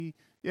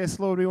Yes,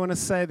 Lord, we want to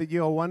say that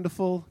you are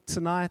wonderful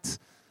tonight.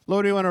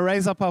 Lord, we want to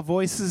raise up our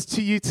voices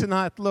to you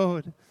tonight,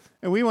 Lord.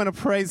 And we want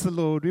to praise the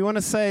Lord. We want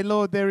to say,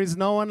 Lord, there is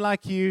no one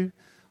like you.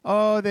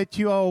 Oh, that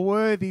you are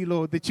worthy,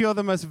 Lord, that you are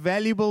the most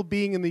valuable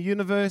being in the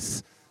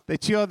universe,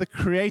 that you are the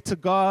creator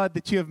God,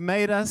 that you have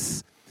made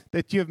us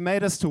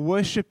to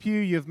worship you,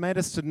 you have made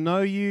us to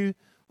know you.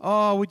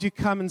 Oh, would you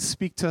come and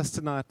speak to us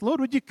tonight? Lord,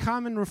 would you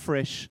come and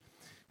refresh?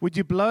 Would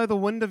you blow the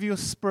wind of your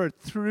spirit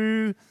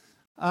through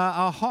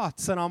our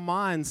hearts and our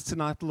minds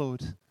tonight,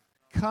 Lord?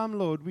 Come,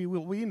 Lord,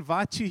 we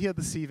invite you here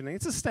this evening.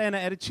 Let's just stay in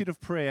an attitude of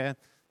prayer.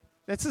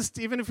 Let's just,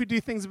 even if we do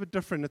things a bit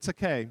different, it's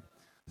okay.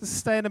 Just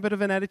stay in a bit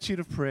of an attitude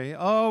of prayer.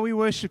 Oh, we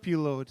worship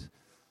you, Lord.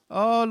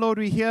 Oh, Lord,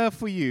 we're here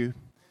for you.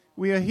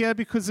 We are here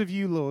because of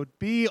you, Lord.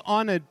 Be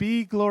honored,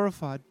 be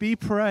glorified, be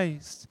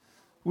praised.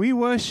 We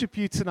worship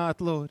you tonight,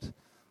 Lord.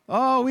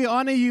 Oh, we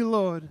honor you,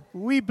 Lord.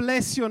 We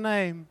bless your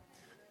name.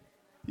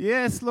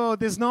 Yes, Lord,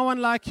 there's no one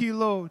like you,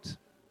 Lord.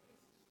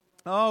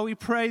 Oh, we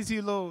praise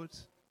you, Lord.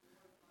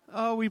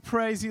 Oh, we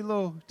praise you,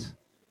 Lord.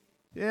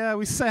 Yeah,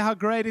 we say how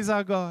great is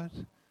our God.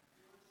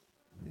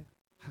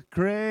 How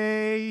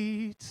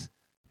great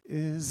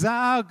is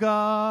our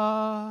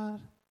God.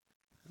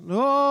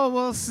 Oh,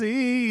 we'll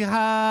see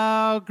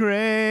how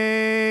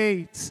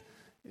great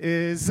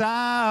is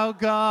our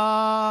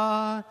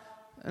God.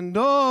 And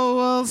oh,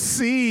 we'll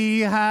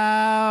see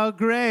how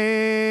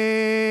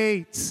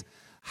great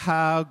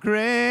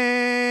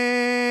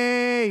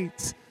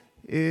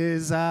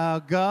is our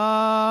God.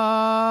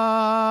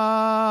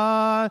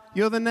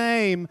 You're the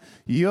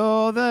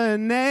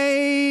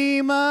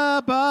name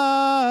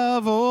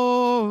above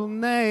all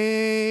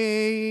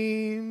names.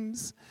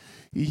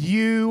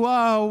 You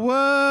are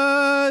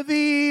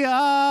worthy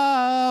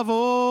of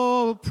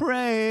all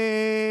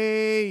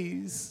praise,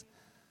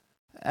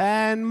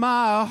 and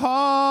my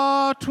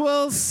heart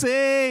will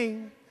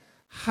sing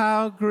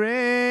how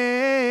great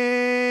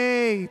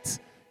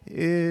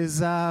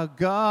is our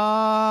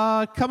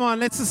God. Come on,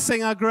 let's just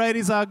sing how great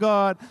is our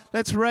God.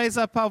 Let's raise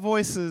up our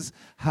voices.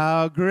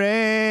 How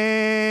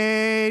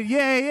great,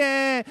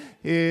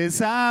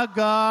 is our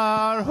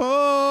God.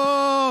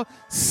 Oh,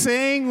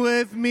 sing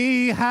with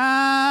me,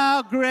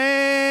 how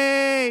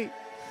great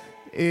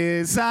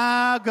is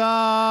our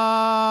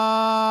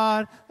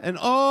God. And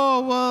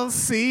oh, we'll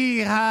see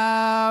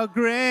how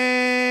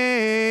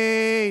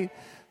great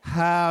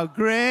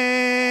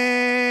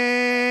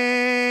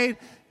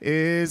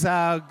is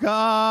our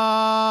God.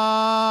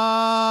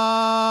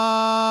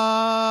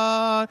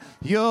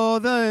 You're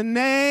the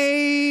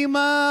name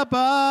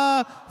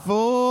above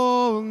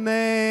all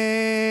names.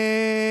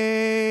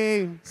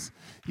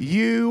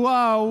 You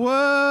are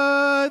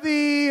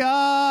worthy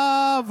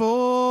of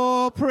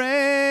all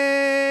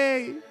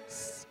praise,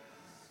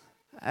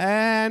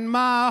 and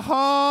my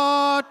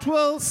heart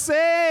will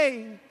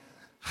sing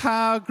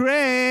how great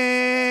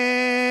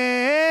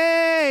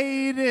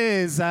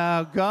is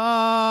our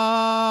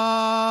God.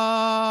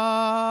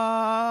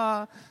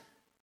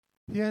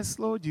 Yes,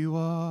 Lord, you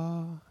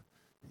are.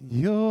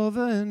 You're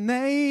the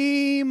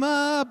name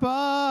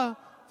above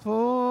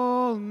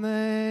all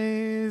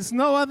names.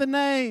 No other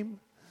name.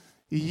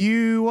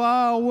 You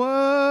are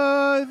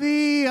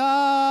worthy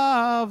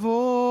of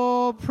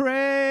all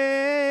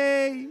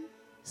praise,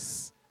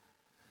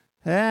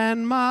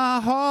 and my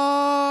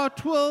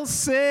heart will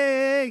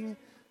sing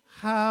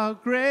how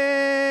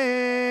great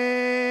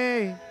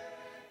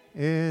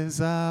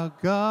is our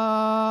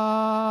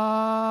God.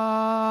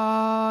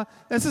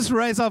 Let's just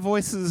raise our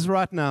voices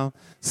right now.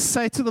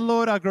 Say to the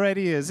Lord how great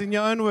He is in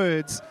your own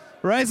words.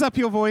 Raise up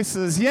your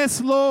voices.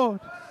 Yes, Lord,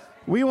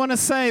 we want to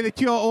say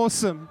that you are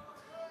awesome.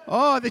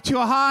 Oh, that you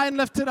are high and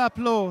lifted up,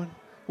 Lord.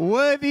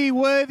 Worthy,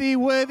 worthy,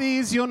 worthy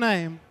is your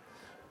name.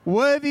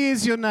 Worthy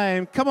is your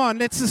name. Come on,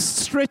 let's just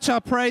stretch our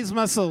praise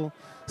muscle.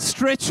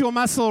 Stretch your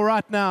muscle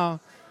right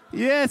now.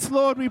 Yes,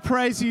 Lord, we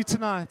praise you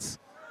tonight.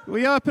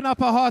 We open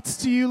up our hearts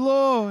to you,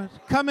 Lord.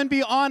 Come and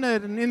be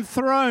honored and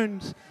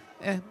enthroned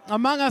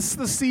among us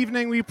this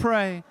evening, we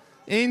pray.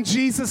 In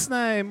Jesus'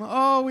 name.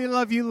 Oh, we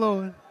love you,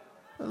 Lord.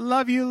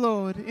 Love you,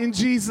 Lord. In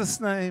Jesus'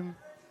 name.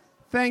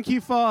 Thank you,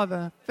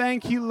 Father.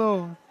 Thank you,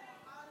 Lord.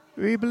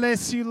 We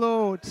bless you,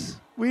 Lord.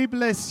 We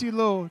bless you,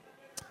 Lord.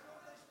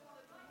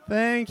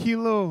 Thank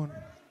you, Lord.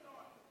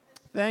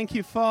 Thank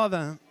you,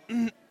 Father.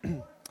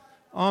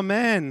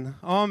 Amen.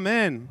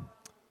 Amen.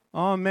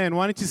 Amen.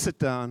 Why don't you sit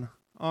down?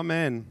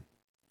 Amen.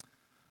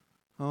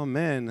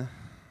 Amen.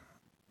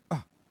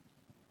 Oh.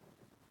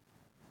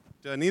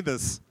 Do I need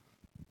this?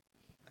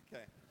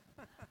 Okay.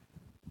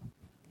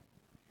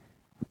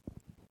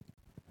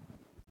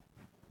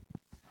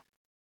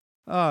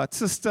 Oh, it's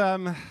just, I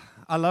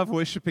love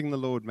worshiping the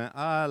Lord, man.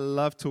 I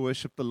love to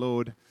worship the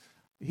Lord.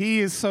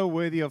 He is so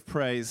worthy of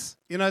praise.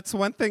 You know, it's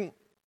one thing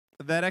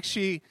that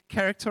actually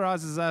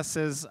characterizes us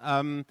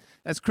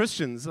as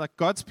Christians. Like,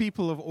 God's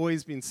people have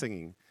always been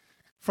singing.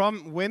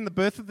 From when the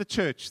birth of the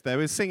church, they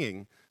were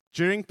singing.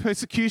 During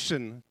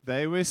persecution,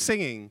 they were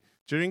singing.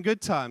 During good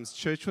times,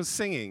 church was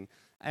singing.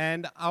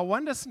 And I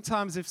wonder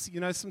sometimes if,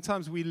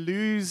 sometimes we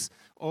lose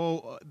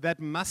that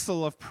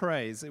muscle of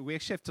praise. We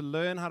actually have to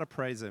learn how to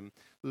praise Him,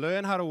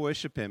 learn how to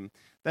worship Him.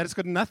 That it's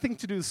got nothing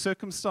to do with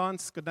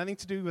circumstance, got nothing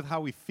to do with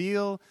how we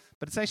feel,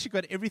 but it's actually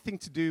got everything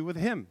to do with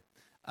Him.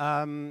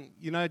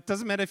 It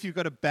doesn't matter if you've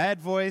got a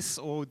bad voice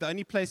or the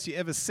only place you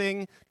ever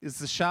sing is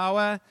the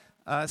shower.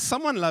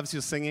 Someone loves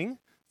your singing.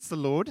 It's the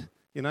Lord,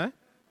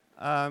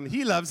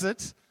 He loves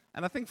it.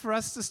 And I think for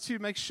us just to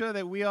make sure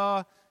that we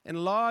are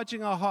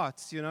enlarging our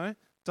hearts,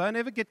 don't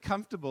ever get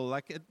comfortable.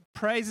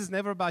 Praise is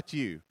never about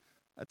you.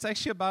 It's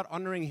actually about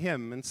honoring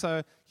Him. And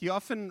so He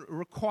often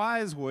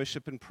requires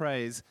worship and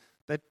praise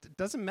that it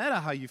doesn't matter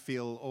how you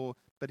feel,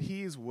 but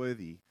He is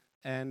worthy.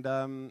 And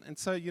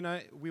so,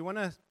 we want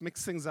to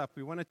mix things up.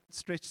 We want to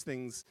stretch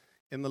things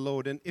in the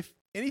Lord. And if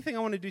anything I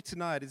want to do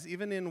tonight is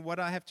even in what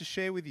I have to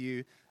share with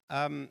you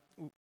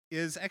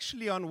is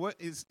actually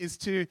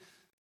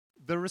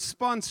the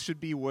response should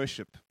be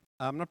worship.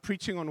 I'm not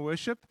preaching on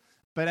worship,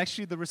 but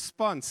actually the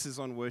response is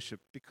on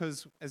worship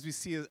because as we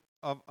see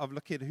of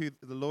look at who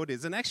the Lord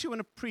is. And I actually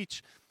want to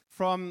preach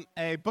from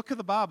a book of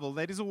the Bible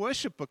that is a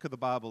worship book of the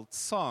Bible,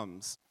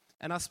 Psalms.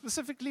 And I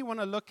specifically want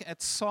to look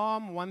at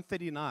Psalm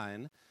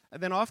 139.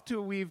 And then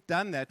after we've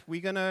done that,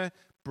 we're going to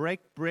break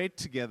bread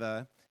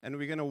together and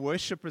we're going to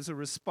worship as a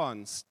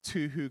response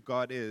to who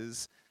God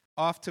is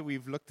after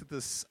we've looked at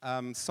this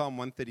Psalm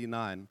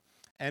 139.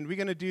 And we're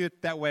going to do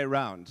it that way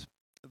around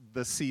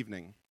this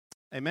evening.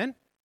 Amen?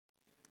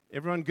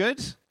 Everyone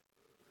good?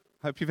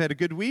 Hope you've had a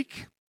good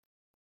week.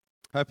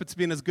 Hope it's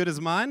been as good as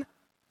mine.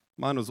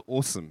 Mine was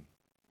awesome.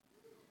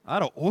 I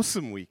had an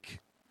awesome week.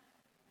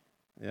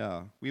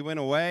 Yeah, we went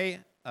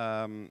away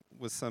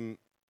with some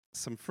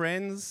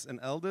friends and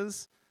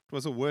elders. It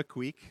was a work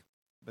week,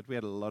 but we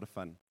had a lot of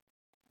fun.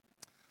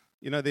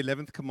 The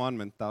 11th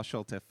commandment, thou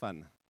shalt have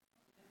fun.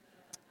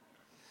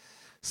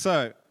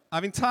 So,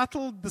 I've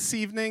entitled this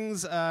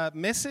evening's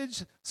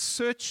message,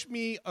 Search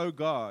Me, O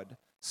God.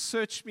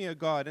 Search me, O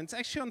God. And it's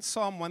actually on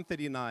Psalm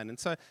 139. And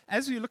so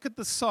as we look at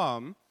the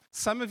psalm,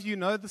 some of you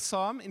know the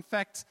psalm. In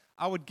fact,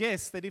 I would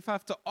guess that if I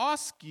have to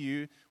ask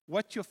you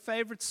what your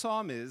favorite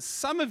psalm is,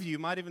 some of you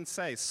might even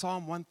say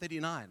Psalm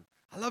 139.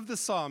 I love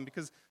this psalm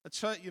because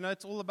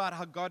it's all about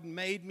how God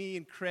made me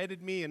and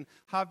created me and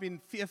how I've been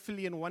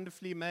fearfully and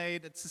wonderfully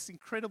made. It's this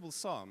incredible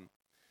psalm.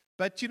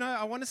 But,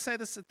 I want to say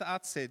this at the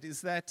outset,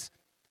 is that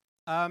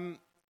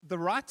the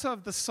writer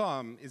of the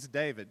psalm is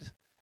David.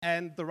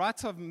 And the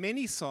writer of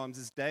many psalms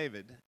is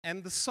David.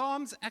 And the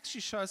psalms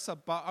actually show us a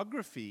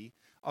biography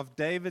of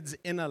David's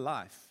inner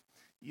life.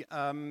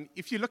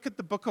 If you look at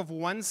the book of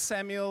 1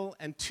 Samuel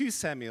and 2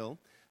 Samuel,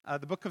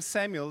 the book of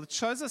Samuel, it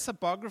shows us a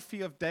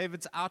biography of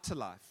David's outer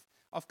life,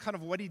 of kind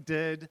of what he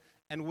did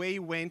and where he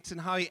went and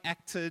how he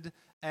acted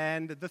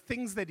and the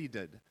things that he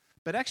did.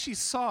 But actually,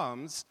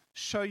 Psalms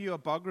show you a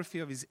biography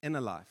of his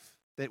inner life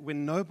that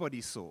when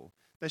nobody saw.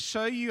 They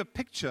show you a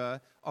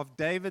picture of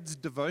David's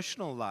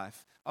devotional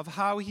life, of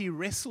how he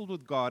wrestled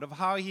with God, of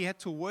how he had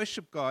to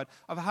worship God,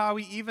 of how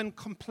he even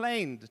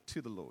complained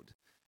to the Lord.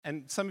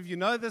 And some of you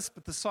know this,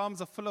 but the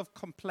Psalms are full of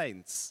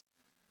complaints.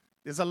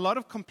 There's a lot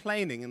of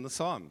complaining in the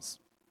Psalms.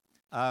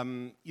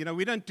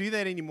 We don't do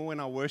that anymore in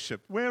our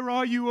worship. Where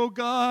are you, O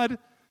God?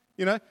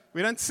 We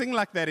don't sing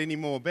like that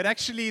anymore. But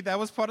actually, that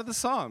was part of the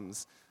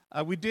Psalms.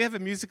 We do have a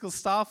musical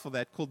style for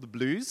that called the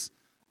blues.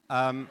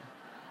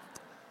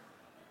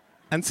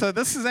 And so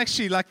this is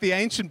actually like the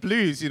ancient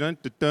blues,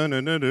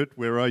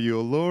 where are you,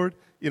 O Lord?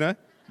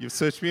 You've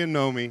searched me and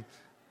know me.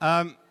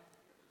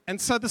 And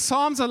so the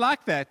Psalms are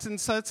like that. And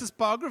so it's this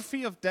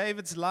biography of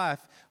David's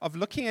life, of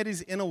looking at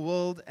his inner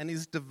world and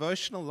his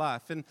devotional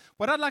life. And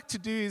what I'd like to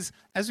do is,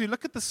 as we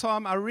look at the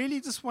Psalm, I really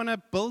just want to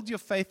build your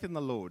faith in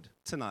the Lord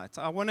tonight.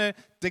 I want to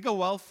dig a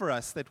well for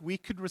us that we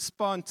could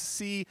respond to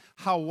see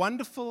how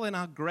wonderful and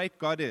how great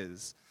God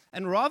is.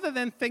 And rather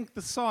than think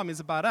the Psalm is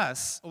about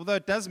us, although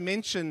it does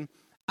mention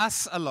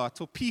us a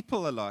lot or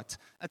people a lot,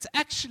 it's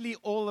actually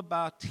all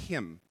about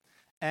Him.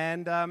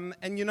 And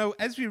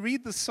as we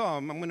read the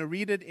psalm, I'm going to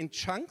read it in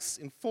chunks,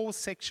 in 4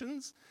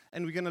 sections,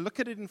 and we're going to look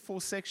at it in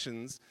 4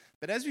 sections.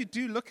 But as we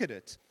do look at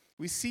it,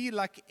 we see,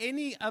 like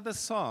any other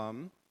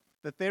psalm,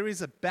 that there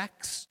is a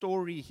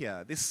backstory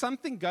here. There's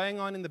something going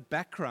on in the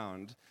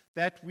background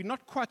that we're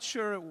not quite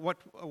sure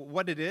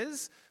what it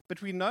is,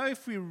 but we know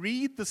if we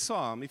read the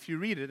psalm, if you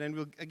read it, and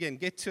we'll, again,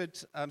 get to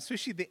it,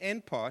 especially the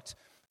end part,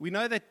 we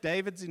know that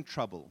David's in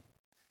trouble.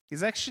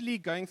 He's actually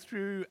going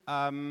through,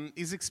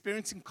 he's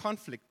experiencing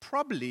conflict,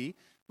 probably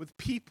with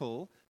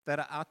people that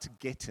are out to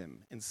get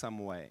him in some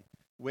way,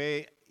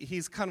 where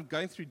he's kind of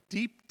going through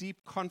deep, deep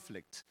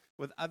conflict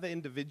with other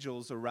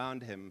individuals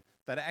around him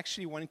that are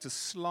actually wanting to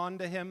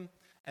slander him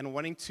and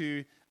wanting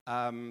to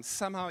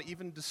somehow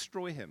even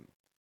destroy him.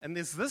 And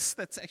there's this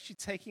that's actually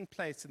taking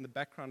place in the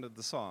background of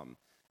the psalm.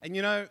 And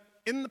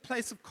in the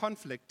place of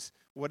conflict,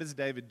 what does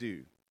David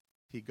do?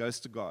 He goes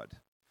to God.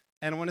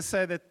 And I want to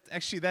say that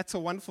actually that's a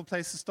wonderful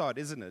place to start,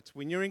 isn't it?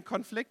 When you're in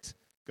conflict,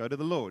 go to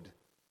the Lord.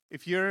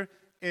 If you're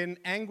in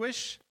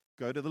anguish,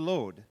 go to the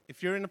Lord.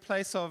 If you're in a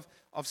place of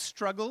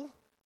struggle,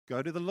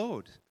 go to the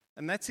Lord.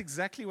 And that's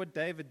exactly what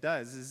David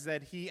does, is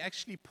that he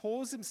actually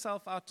pours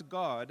himself out to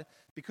God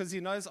because he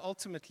knows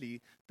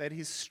ultimately that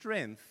his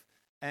strength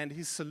and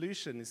his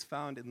solution is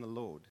found in the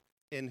Lord,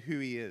 in who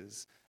he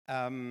is,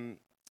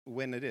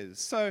 when it is.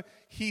 So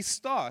he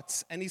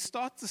starts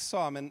the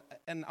psalm,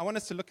 and I want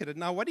us to look at it.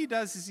 Now, what he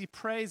does is he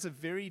prays a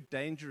very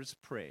dangerous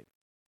prayer.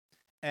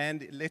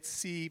 And let's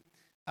see,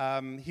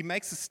 he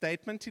makes a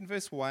statement in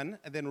verse 1,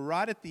 and then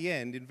right at the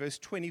end, in verse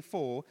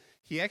 24,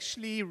 he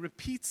actually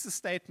repeats the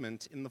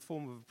statement in the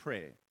form of a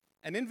prayer.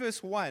 And in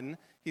verse 1,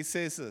 he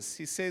says this.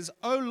 He says,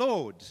 "O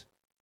Lord,"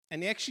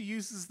 and he actually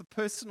uses the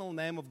personal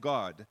name of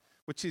God,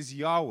 which is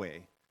Yahweh.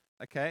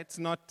 Okay, it's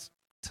not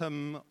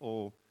Tim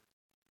or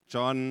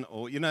John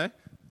or,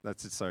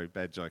 that's it, sorry,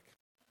 bad joke.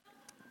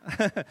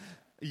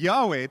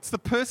 Yahweh, it's the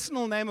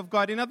personal name of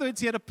God. In other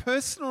words, he had a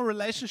personal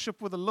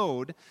relationship with the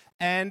Lord,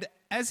 and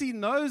as he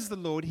knows the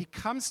Lord, he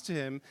comes to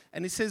him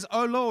and he says,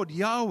 "Oh Lord,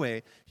 Yahweh,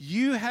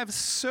 you have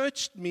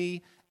searched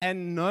me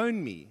and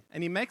known me."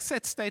 And he makes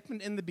that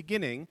statement in the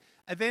beginning,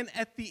 and then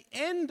at the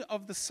end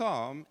of the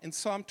psalm, in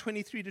Psalm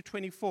 23 to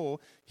 24,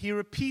 he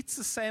repeats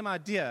the same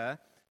idea,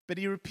 but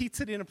he repeats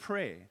it in a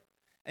prayer.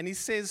 And he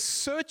says,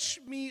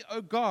 "Search me,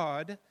 O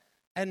God,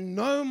 and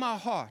know my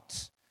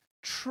heart.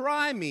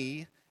 Try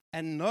me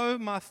and know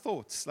my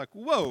thoughts." Like,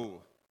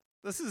 whoa,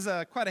 this is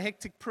quite a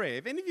hectic prayer.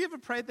 Have any of you ever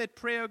prayed that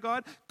prayer,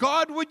 God?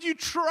 God, would you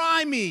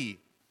try me?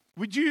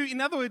 Would you,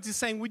 in other words, he's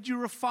saying, would you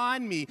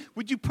refine me?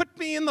 Would you put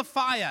me in the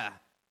fire?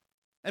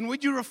 And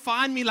would you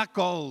refine me like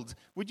gold?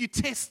 Would you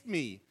test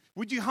me?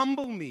 Would you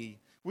humble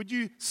me? Would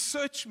you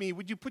search me?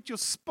 Would you put your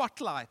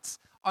spotlights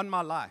on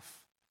my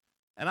life?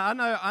 And I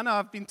know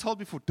I've been told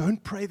before,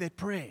 don't pray that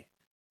prayer.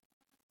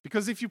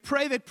 Because if you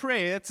pray that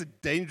prayer, that's a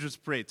dangerous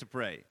prayer to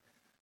pray.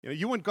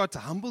 You want God to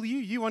humble you?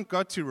 You want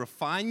God to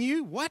refine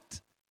you?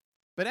 What?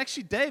 But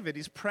actually, David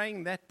is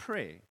praying that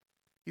prayer.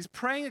 He's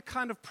praying a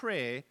kind of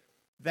prayer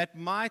that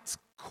might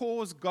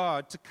cause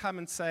God to come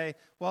and say,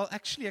 well,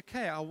 actually,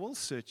 okay, I will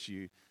search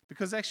you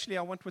because actually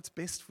I want what's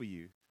best for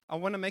you. I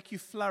want to make you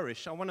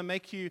flourish. I want to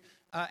make you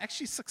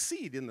actually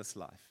succeed in this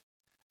life.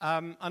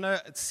 I know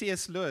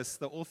C.S. Lewis,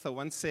 the author,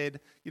 once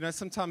said,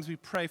 sometimes we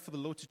pray for the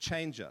Lord to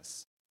change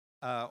us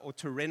or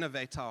to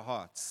renovate our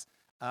hearts.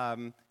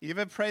 You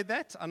ever prayed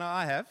that? I know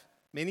I have,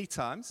 many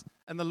times.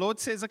 And the Lord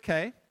says,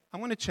 okay,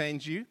 I'm going to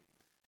change you.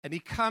 And he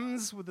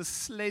comes with a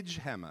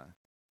sledgehammer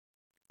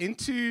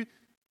into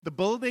the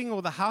building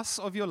or the house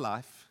of your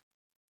life,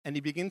 and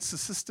he begins to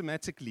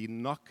systematically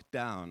knock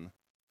down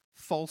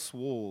false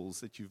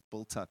walls that you've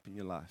built up in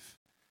your life.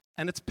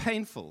 And it's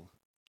painful,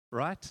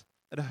 right?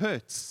 It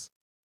hurts.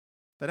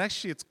 But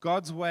actually, it's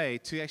God's way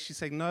to actually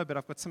say, no, but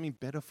I've got something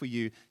better for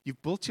you.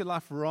 You've built your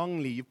life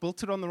wrongly. You've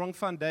built it on the wrong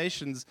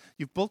foundations.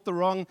 You've built the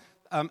wrong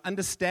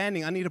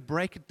understanding. I need to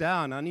break it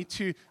down. I need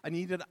to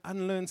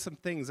unlearn some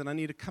things, and I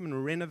need to come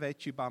and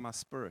renovate you by my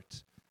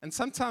Spirit. And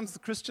sometimes the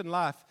Christian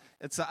life,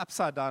 it's an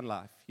upside-down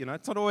life.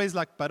 It's not always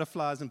like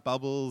butterflies and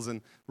bubbles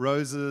and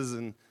roses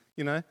and,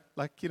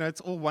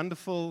 it's all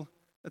wonderful.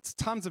 It's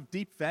times of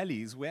deep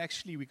valleys where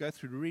actually we go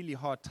through really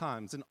hard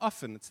times, and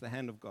often it's the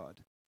hand of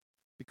God.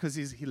 Because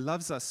he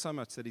loves us so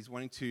much that he's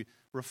wanting to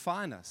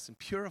refine us and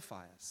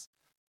purify us.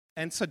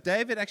 And so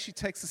David actually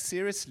takes this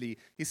seriously.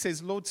 He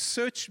says, Lord,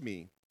 search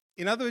me.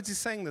 In other words, he's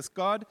saying this,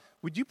 God,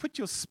 would you put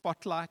your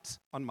spotlight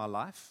on my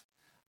life?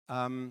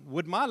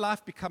 Would my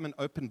life become an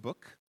open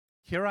book?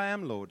 Here I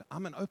am, Lord.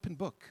 I'm an open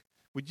book.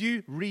 Would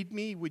you read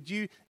me? Would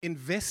you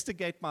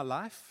investigate my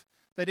life?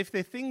 That if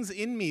there are things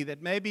in me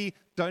that maybe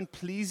don't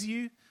please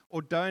you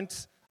or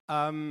don't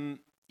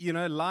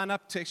line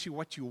up to actually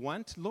what you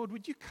want, Lord,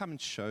 would you come and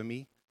show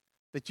me?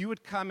 That you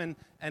would come and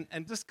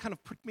just kind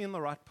of put me in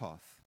the right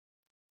path.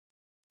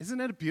 Isn't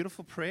that a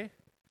beautiful prayer?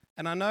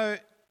 And I know,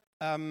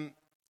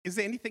 is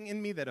there anything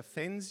in me that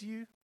offends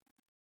you?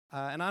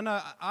 And I know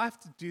I have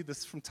to do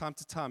this from time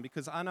to time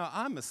because I know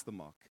I miss the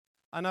mark.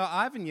 I know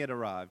I haven't yet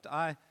arrived.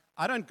 I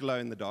don't glow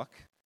in the dark.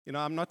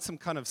 I'm not some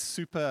kind of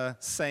super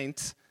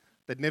saint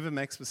that never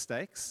makes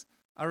mistakes.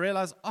 I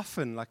realize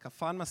often, I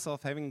find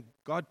myself having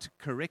God to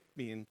correct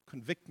me and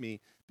convict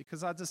me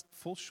because I just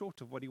fall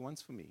short of what he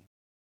wants for me.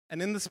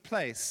 And in this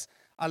place,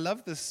 I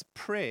love this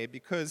prayer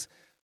because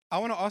I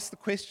want to ask the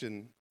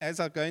question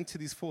as I go into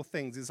these four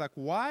things, is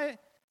why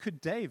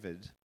could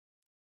David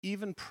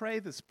even pray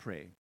this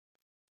prayer?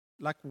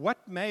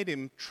 What made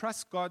him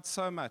trust God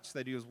so much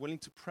that he was willing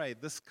to pray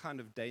this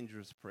kind of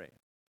dangerous prayer?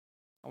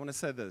 I want to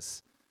say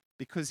this,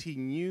 because he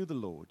knew the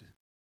Lord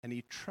and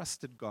he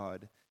trusted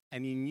God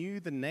and he knew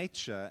the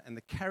nature and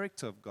the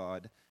character of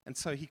God, and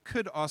so he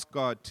could ask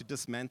God to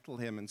dismantle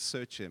him and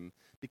search him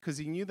because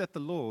he knew that the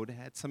Lord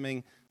had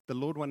something. The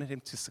Lord wanted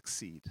him to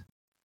succeed.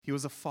 He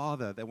was a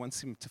father that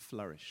wants him to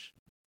flourish.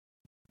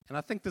 And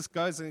I think this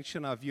goes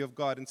into our view of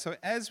God. And so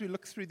as we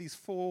look through these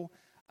four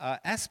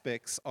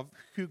aspects of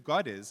who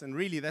God is, and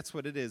really that's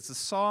what it is, the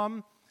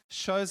psalm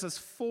shows us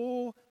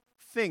four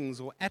things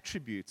or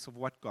attributes of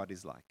what God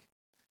is like.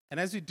 And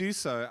as we do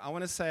so, I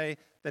want to say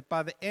that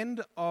by the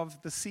end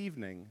of this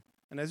evening,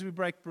 and as we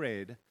break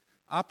bread,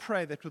 I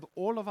pray that with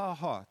all of our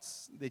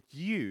hearts, that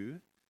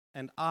you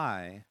and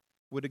I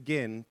would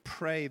again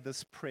pray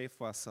this prayer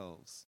for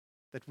ourselves.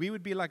 That we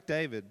would be like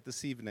David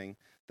this evening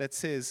that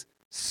says,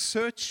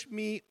 search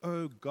me,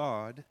 O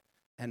God,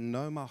 and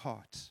know my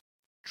heart.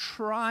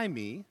 Try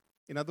me,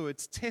 in other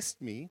words,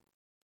 test me,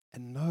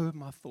 and know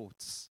my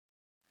thoughts.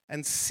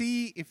 And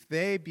see if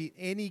there be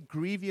any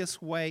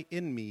grievous way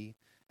in me,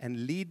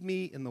 and lead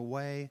me in the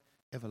way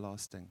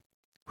everlasting.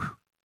 Whew.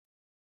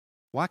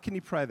 Why can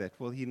he pray that?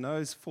 Well, he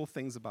knows 4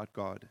 things about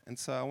God. And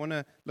so I want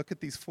to look at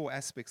these 4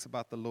 aspects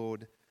about the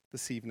Lord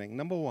this evening.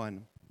 Number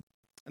 1,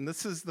 and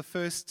this is the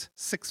first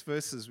 6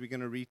 verses we're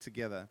going to read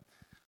together.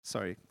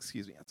 Sorry,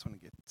 excuse me, I just want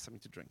to get something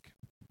to drink.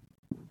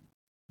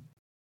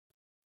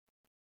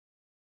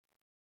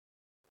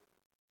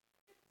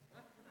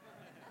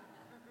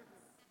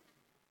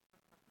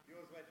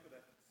 Yours, wait for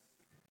that.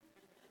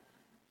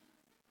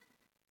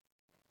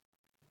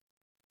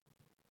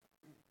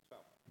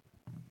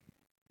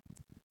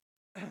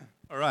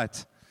 All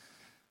right.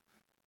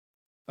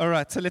 All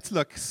right, so let's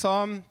look.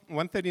 Psalm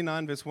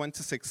 139, verse 1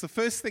 to 6. The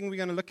first thing we're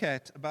going to look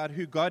at about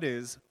who God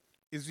is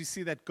we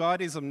see that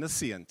God is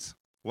omniscient.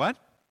 What?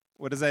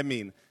 What does that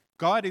mean?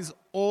 God is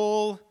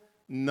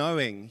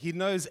all-knowing. He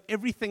knows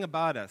everything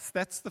about us.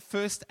 That's the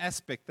first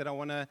aspect that I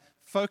want to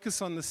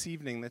focus on this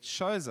evening that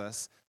shows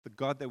us the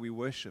God that we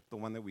worship, the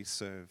one that we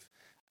serve.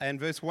 And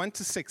verse 1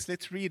 to 6,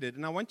 let's read it.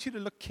 And I want you to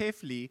look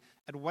carefully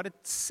at what it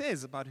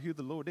says about who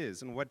the Lord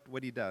is and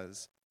what he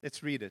does.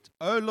 Let's read it.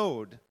 O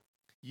Lord,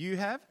 you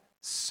have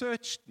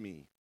searched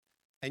me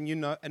and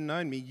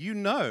known me. You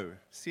know.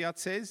 See how it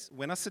says?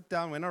 When I sit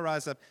down, when I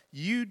rise up,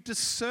 you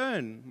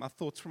discern my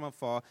thoughts from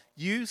afar.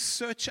 You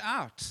search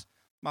out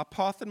my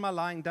path and my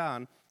lying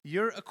down.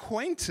 You're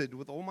acquainted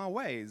with all my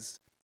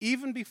ways.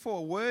 Even before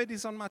a word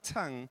is on my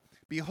tongue,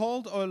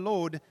 behold, O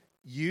Lord,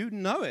 you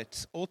know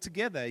it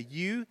altogether.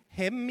 You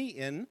hem me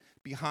in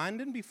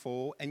behind and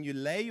before, and you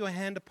lay your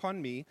hand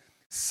upon me.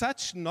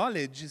 Such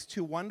knowledge is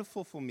too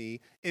wonderful for me.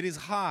 It is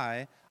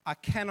high. I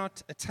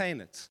cannot attain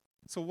it.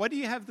 So what do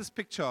you have this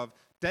picture of?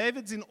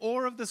 David's in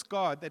awe of this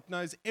God that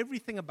knows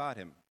everything about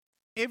him.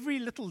 Every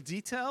little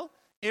detail,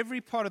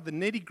 every part of the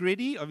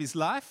nitty-gritty of his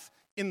life,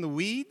 in the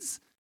weeds,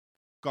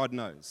 God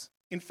knows.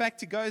 In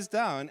fact, he goes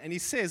down and he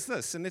says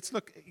this, and let's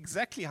look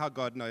exactly how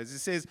God knows. He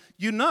says,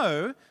 you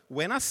know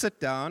when I sit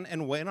down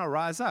and when I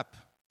rise up.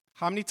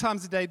 How many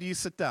times a day do you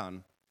sit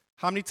down?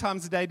 How many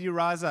times a day do you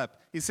rise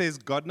up? He says,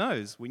 God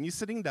knows when you're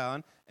sitting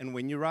down and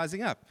when you're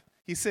rising up.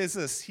 He says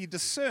this, he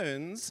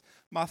discerns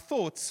my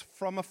thoughts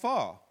from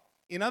afar.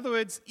 In other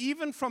words,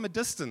 even from a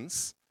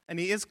distance, and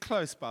he is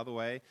close, by the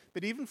way,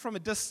 but even from a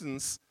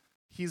distance,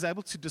 he's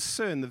able to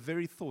discern the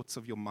very thoughts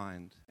of your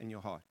mind and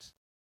your heart.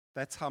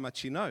 That's how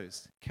much he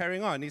knows.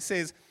 Carrying on, he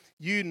says,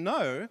 you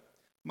know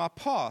my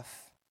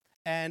path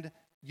and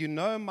you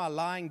know my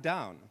lying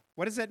down.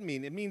 What does that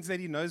mean? It means that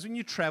he knows when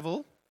you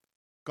travel.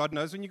 God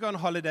knows when you go on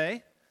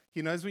holiday.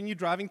 He knows when you're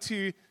driving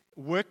to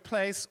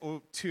workplace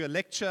or to a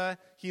lecture.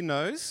 He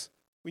knows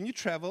when you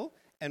travel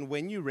and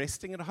when you're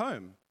resting at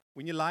home.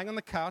 When you're lying on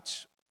the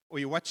couch or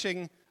you're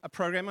watching a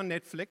program on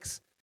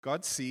Netflix,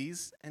 God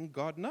sees and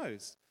God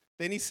knows.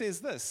 Then he says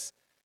this,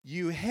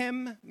 you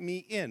hem me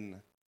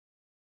in,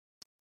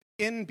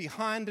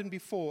 behind, and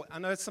before. I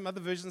know some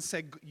other versions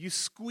say, you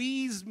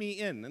squeeze me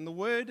in. And the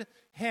word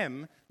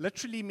hem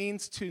literally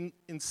means to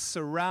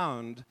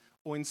surround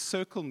or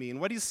encircle me. And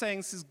what he's saying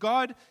is,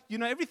 God, you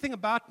know everything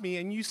about me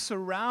and you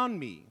surround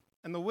me.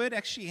 And the word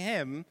actually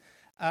hem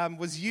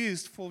was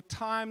used for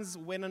times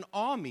when an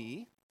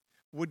army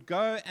would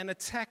go and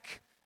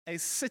attack a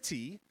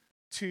city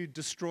to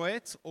destroy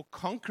it or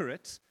conquer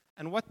it.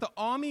 And what the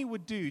army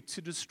would do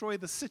to destroy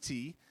the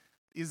city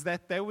is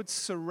that they would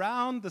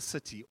surround the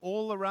city,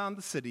 all around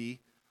the city,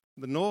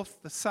 the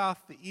north, the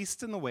south, the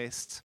east, and the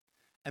west,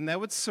 and they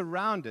would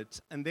surround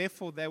it, and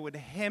therefore they would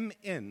hem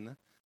in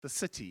the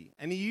city.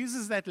 And he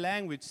uses that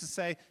language to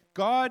say,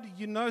 God,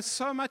 you know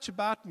so much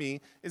about me,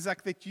 is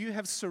like that you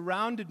have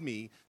surrounded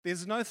me.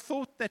 There's no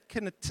thought that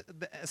can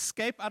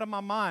escape out of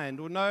my mind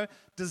or no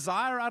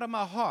desire out of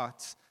my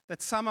heart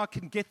that somehow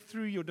can get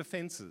through your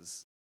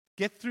defenses,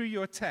 get through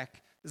your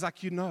attack. It's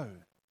like you know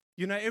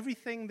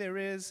everything there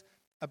is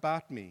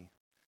about me.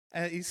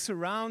 He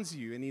surrounds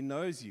you and he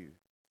knows you.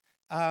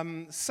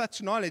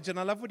 Such knowledge, and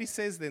I love what he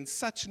says then,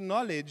 such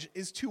knowledge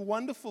is too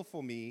wonderful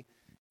for me.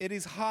 It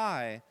is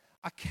high.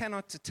 I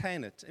cannot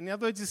attain it. In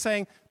other words, he's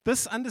saying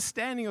this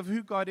understanding of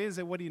who God is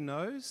and what he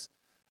knows,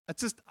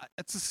 it's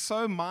just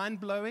so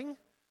mind-blowing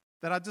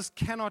that I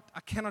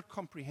cannot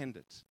comprehend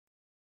it.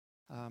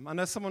 I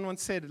know someone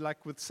once said,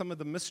 like with some of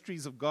the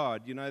mysteries of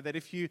God, that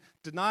if you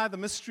deny the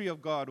mystery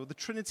of God or the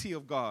Trinity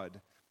of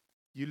God,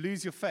 you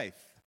lose your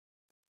faith.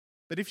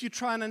 But if you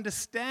try and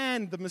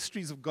understand the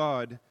mysteries of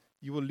God,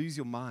 you will lose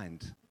your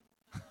mind.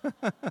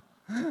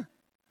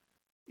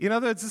 In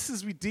other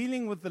words, we're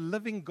dealing with the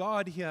living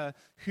God here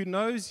who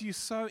knows you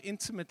so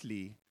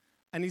intimately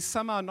and is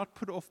somehow not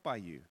put off by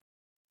you,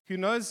 who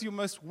knows your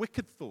most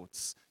wicked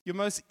thoughts, your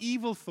most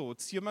evil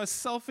thoughts, your most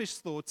selfish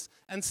thoughts,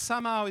 and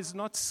somehow is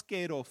not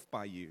scared off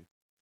by you.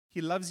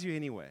 He loves you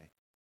anyway.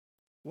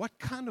 What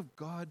kind of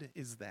God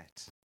is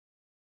that?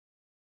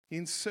 He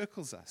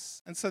encircles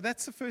us. And so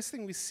that's the first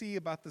thing we see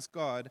about this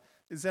God,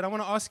 is that I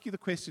want to ask you the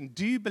question,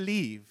 do you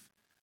believe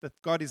that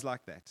God is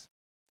like that?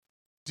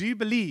 Do you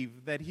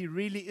believe that he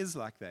really is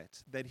like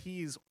that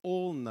he is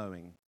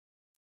all-knowing,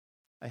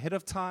 ahead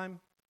of time,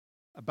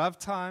 above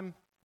time,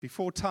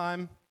 before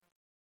time?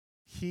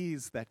 He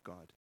is that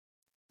God.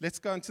 Let's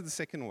go into the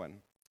second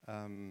one.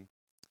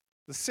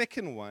 The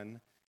second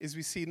one is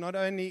we see not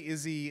only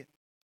is he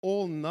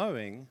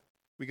all-knowing,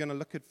 we're going to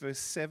look at verse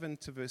 7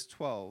 to verse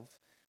 12.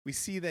 We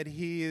see that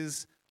he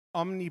is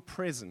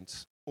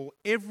omnipresent, or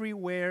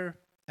everywhere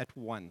at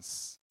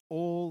once,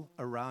 all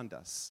around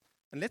us.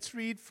 And let's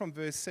read from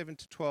verse 7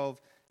 to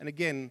 12, and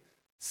again,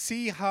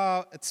 see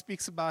how it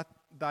speaks about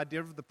the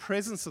idea of the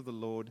presence of the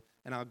Lord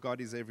and how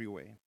God is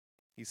everywhere.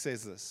 He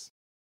says this,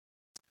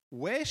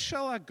 "Where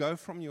shall I go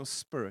from your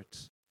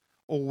spirit,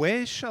 or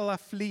where shall I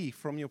flee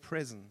from your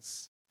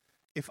presence?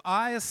 If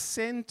I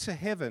ascend to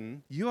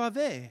heaven, you are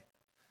there.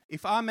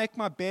 If I make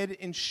my bed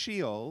in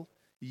Sheol,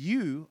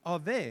 you are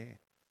there.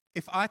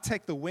 If I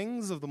take the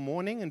wings of the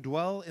morning and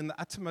dwell in the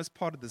uttermost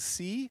part of the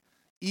sea,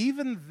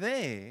 even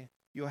there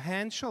your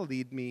hand shall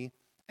lead me,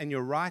 and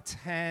your right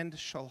hand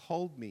shall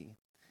hold me.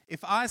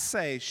 If I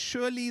say,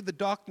 surely the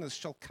darkness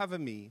shall cover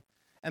me,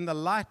 and the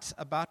light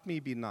about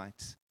me be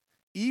night,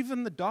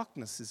 even the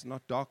darkness is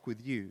not dark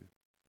with you.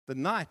 The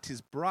night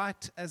is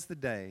bright as the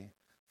day,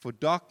 for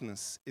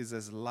darkness is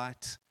as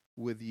light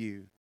with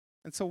you."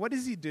 And so what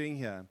is he doing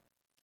here?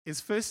 Is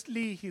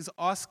firstly, he's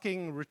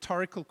asking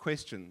rhetorical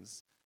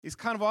questions. He's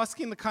kind of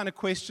asking the kind of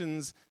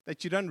questions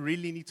that you don't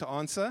really need to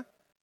answer.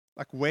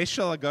 Like, where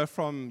shall I go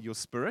from your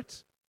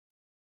spirit?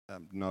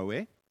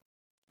 Nowhere,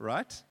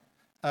 right?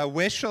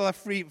 Where shall I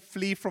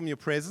flee from your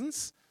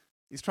presence?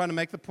 He's trying to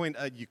make the point,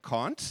 you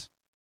can't.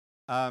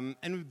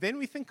 And then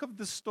we think of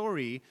the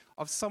story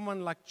of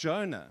someone like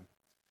Jonah,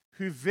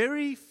 who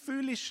very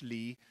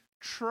foolishly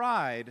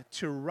tried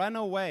to run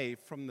away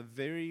from the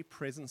very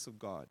presence of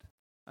God.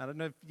 I don't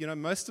know if,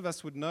 most of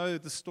us would know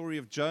the story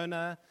of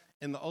Jonah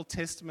in the Old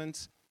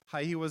Testament, how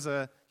he was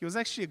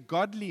actually a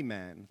godly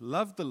man,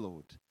 loved the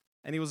Lord,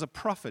 and he was a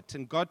prophet,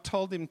 and God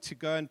told him to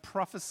go and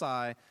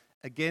prophesy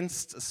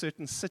against a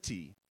certain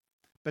city.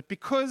 But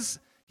because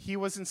he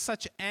was in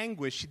such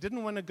anguish, he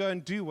didn't want to go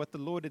and do what the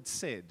Lord had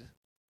said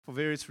for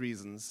various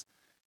reasons.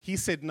 He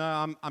said,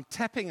 no, I'm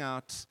tapping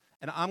out,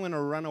 and I'm going to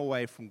run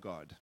away from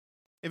God.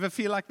 Ever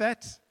feel like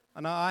that?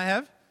 I know I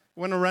have.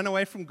 Want to run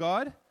away from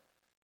God?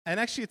 And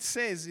actually it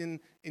says in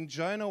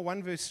Jonah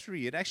 1 verse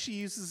 3, it actually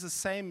uses the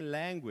same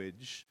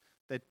language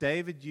that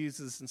David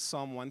uses in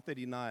Psalm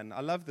 139. I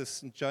love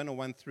this in Jonah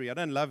 1:3. I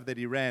don't love that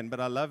he ran, but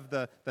I love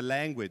the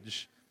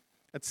language.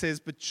 It says,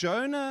 "But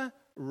Jonah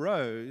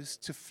rose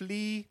to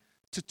flee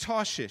to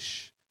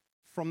Tarshish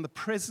from the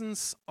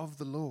presence of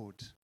the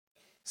Lord.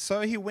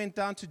 So he went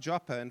down to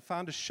Joppa and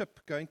found a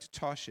ship going to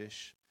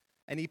Tarshish.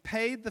 And he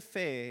paid the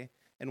fare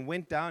and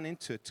went down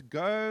into it to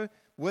go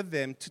with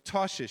them to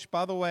Tarshish."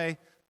 By the way,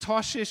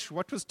 Tarshish,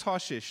 what was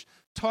Tarshish?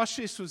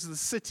 Tarshish was the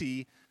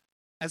city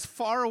as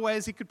far away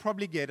as he could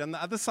probably get on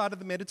the other side of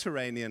the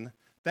Mediterranean.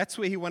 That's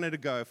where he wanted to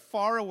go,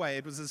 far away.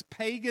 It was as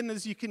pagan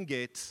as you can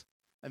get,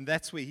 and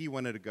that's where he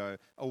wanted to go,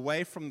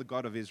 away from the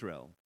God of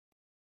Israel.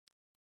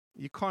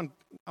 I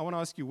want to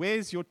ask you,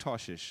 where's your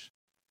Tarshish?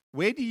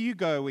 Where do you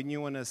go when you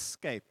want to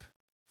escape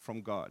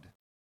from God?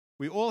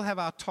 We all have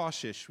our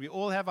Tarshish. We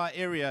all have our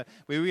area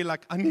where we're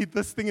like, I need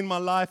this thing in my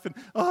life, and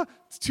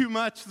it's too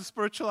much, the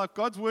spiritual life.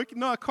 God's working.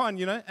 No, I can't,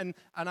 and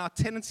our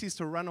tendency is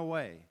to run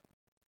away.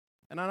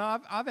 And I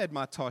know I've had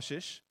my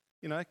Tarshish.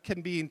 It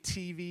can be in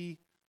TV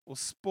or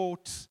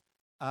sport,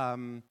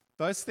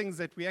 those things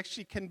that we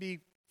actually can be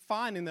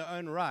fine in their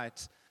own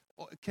right,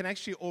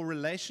 or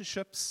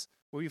relationships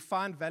where we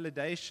find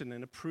validation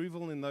and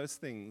approval in those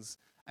things,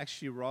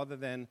 actually rather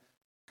than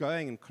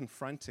going and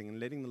confronting and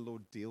letting the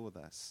Lord deal with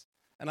us.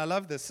 And I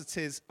love this. It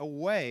says,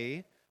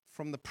 away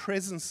from the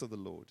presence of the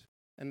Lord.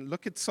 And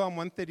look at Psalm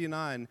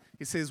 139.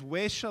 He says,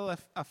 "Where shall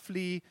I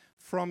flee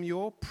from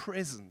your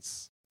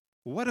presence?"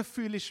 What a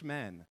foolish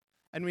man.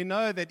 And we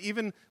know that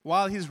even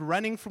while he's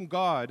running from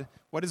God,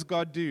 what does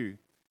God do?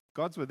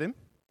 God's with him.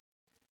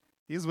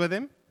 He's with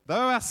him.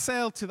 Though I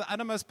sail to the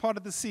uttermost part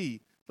of the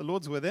sea, the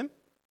Lord's with him.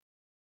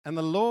 And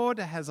the Lord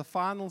has a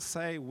final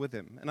say with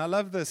him. And I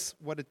love this,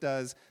 what it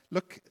does.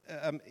 Look,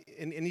 and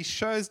he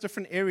shows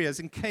different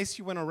areas. In case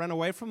you want to run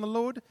away from the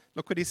Lord,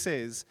 look what he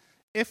says.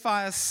 "If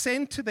I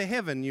ascend to the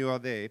heaven, you are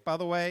there." By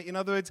the way, in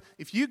other words,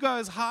 if you go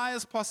as high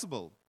as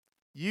possible,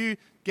 you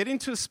get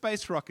into a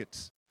space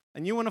rocket,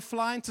 and you want to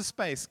fly into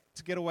space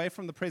to get away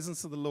from the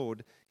presence of the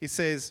Lord, he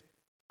says,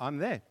 I'm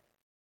there.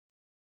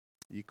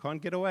 You can't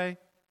get away.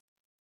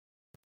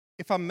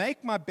 "If I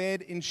make my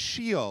bed in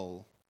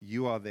Sheol,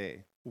 you are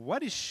there."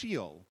 What is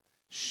Sheol?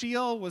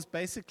 Sheol was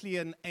basically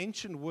an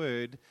ancient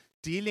word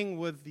dealing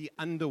with the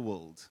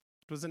underworld.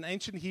 It was an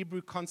ancient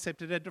Hebrew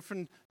concept. It had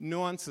different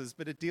nuances,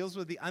 but it deals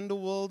with the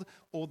underworld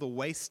or the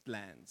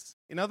wastelands.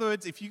 In other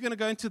words, if you're going to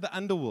go into the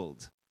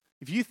underworld,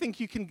 if you think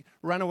you can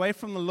run away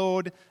from the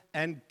Lord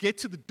and get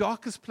to the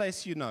darkest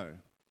place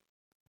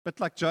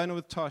but like Jonah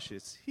with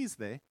Tarshish, he's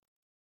there.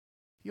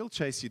 He'll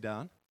chase you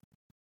down.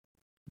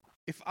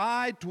 If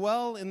I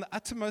dwell in the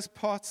uttermost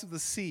parts of the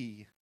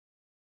sea,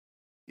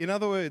 in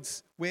other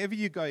words, wherever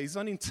you go, he's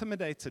not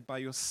intimidated by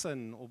your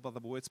sin or by the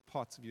worst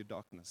parts of your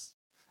darkness.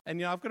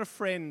 And, I've got a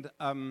friend,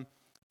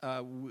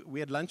 we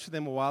had lunch with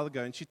them a while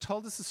ago, and she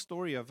told us a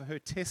story of her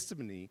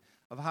testimony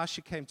of how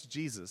she came to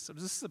Jesus. It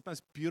was just the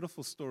most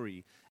beautiful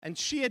story. And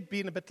she had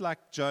been a bit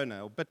like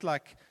Jonah, a bit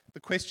like the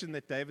question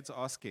that David's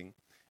asking.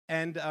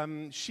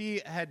 And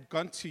she had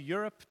gone to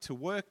Europe to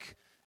work.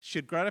 She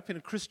had grown up in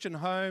a Christian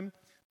home,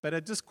 but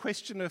had just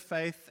questioned her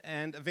faith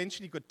and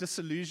eventually got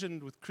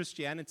disillusioned with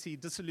Christianity,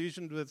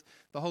 disillusioned with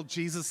the whole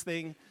Jesus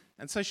thing.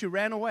 And so she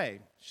ran away.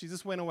 She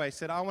just went away,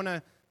 said, I want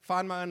to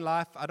find my own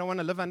life. I don't want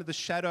to live under the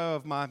shadow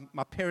of my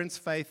parents'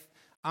 faith.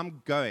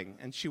 I'm going.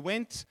 And she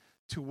went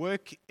to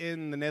work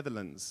in the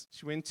Netherlands.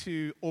 She went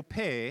to au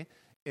pair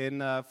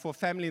for a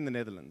family in the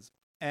Netherlands.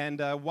 And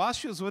while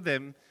she was with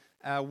them,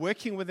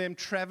 working with them,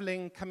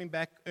 traveling, coming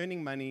back,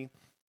 earning money,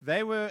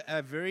 they were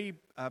a very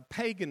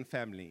pagan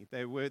family.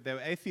 They were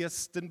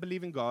atheists, didn't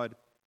believe in God.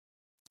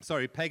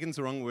 Sorry, pagan's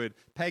the wrong word.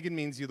 Pagan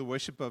means you're the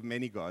worshiper of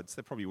many gods.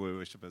 They probably were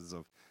worshippers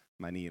of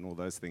money and all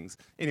those things.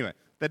 Anyway,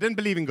 they didn't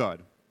believe in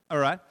God. All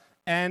right?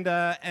 And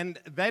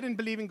they didn't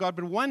believe in God.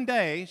 But one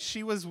day,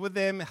 she was with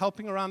them,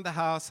 helping around the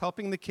house,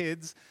 helping the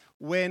kids,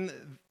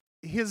 when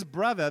his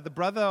brother, the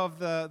brother of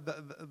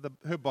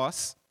her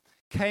boss,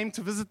 came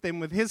to visit them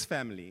with his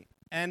family.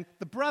 And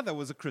the brother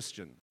was a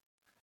Christian.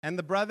 And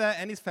the brother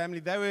and his family,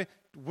 they were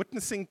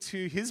witnessing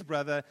to his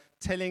brother,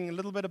 telling a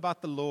little bit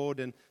about the Lord,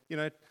 and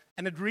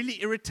and it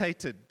really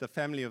irritated the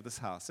family of this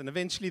house. And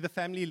eventually the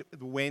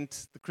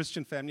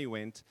Christian family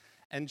went,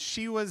 and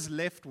she was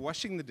left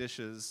washing the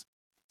dishes,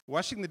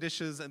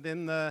 and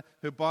then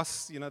her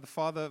boss, the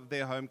father of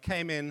their home,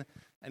 came in,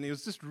 and he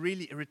was just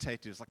really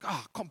irritated. He was like,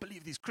 I can't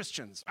believe these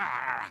Christians.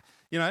 I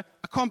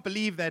can't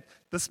believe that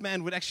this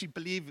man would actually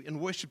believe and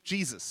worship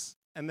Jesus.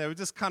 And they were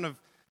just kind of,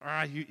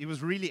 he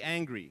was really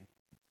angry.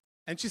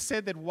 And she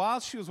said that while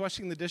she was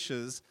washing the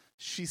dishes,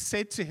 she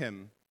said to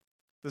him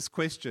this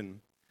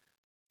question,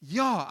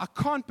 I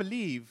can't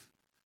believe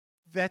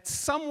that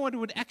someone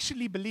would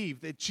actually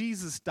believe that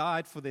Jesus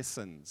died for their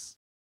sins.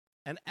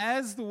 And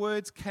as the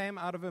words came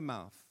out of her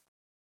mouth,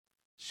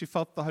 she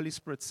felt the Holy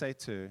Spirit say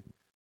to her,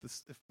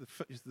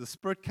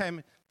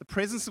 the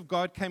presence of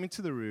God came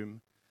into the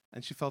room,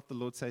 and she felt the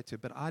Lord say to her,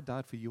 but I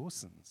died for your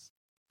sins.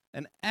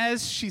 And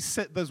as she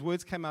said, those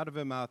words came out of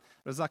her mouth,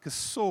 it was like a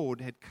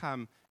sword had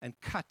come and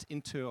cut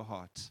into her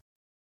heart.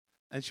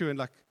 And she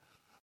went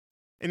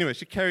anyway,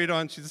 she carried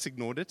on, she just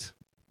ignored it.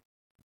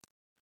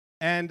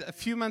 And a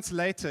few months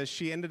later,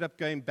 she ended up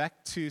going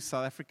back to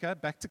South Africa,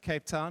 back to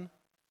Cape Town,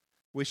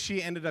 where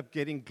she ended up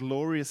getting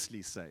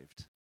gloriously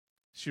saved.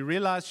 She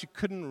realized she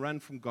couldn't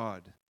run from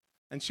God.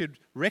 And she had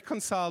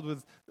reconciled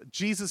with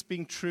Jesus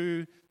being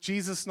true,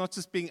 Jesus not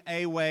just being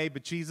a way,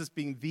 but Jesus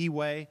being the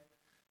way.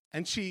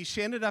 And she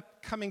ended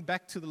up coming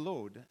back to the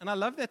Lord. And I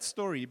love that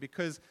story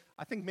because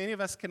I think many of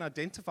us can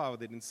identify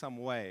with it in some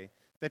way,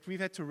 that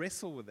we've had to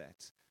wrestle with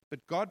that.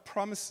 But God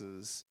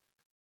promises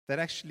that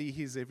actually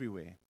He's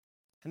everywhere.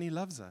 And He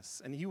loves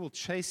us, and He will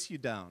chase you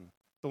down.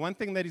 The one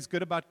thing that is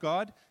good about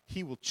God,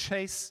 He will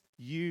chase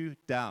you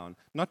down.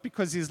 Not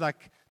because He's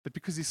but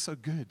because He's so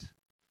good.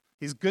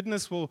 His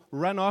goodness will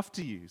run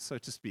after you, so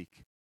to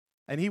speak.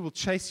 And He will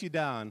chase you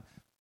down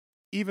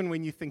even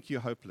when you think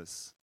you're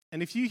hopeless.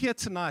 And if you're here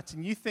tonight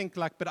and you think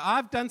but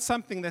I've done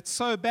something that's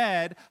so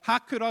bad, how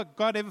could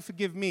God ever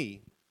forgive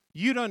me?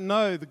 You don't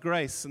know the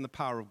grace and the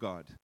power of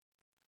God.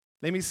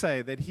 Let me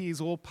say that He is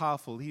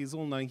all-powerful. He is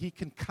all-knowing. He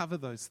can cover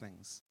those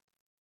things.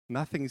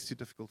 Nothing is too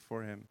difficult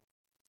for Him.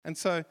 And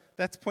so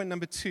that's point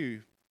number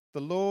 2.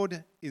 The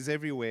Lord is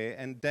everywhere,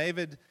 and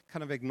David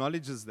kind of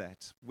acknowledges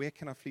that. Where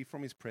can I flee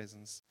from His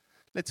presence?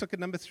 Let's look at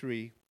number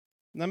 3.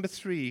 Number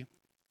 3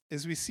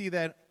 is we see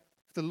that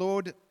the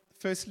Lord,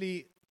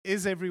 firstly,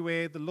 is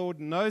everywhere. The Lord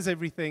knows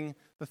everything.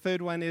 The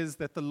third one is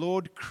that the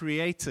Lord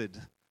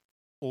created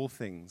all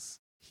things.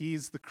 He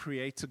is the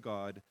creator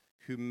God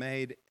who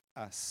made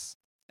us.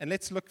 And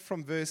let's look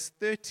from verse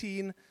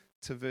 13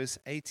 to verse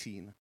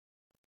 18.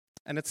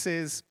 And it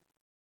says,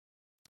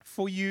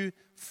 for you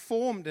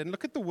formed, and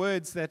look at the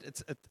words that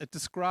it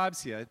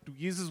describes here. It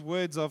uses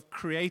words of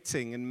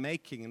creating and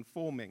making and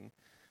forming.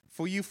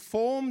 For you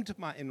formed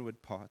my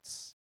inward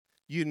parts.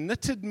 You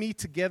knitted me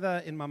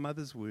together in my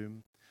mother's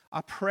womb.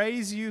 I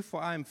praise you,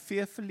 for I am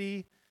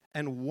fearfully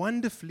and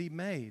wonderfully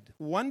made.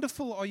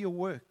 Wonderful are your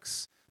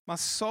works. My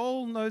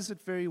soul knows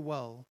it very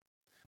well.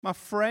 My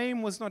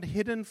frame was not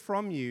hidden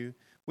from you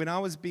when I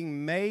was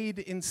being made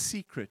in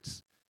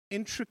secret,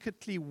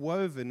 intricately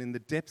woven in the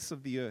depths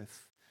of the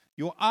earth.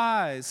 Your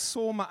eyes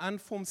saw my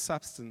unformed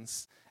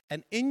substance,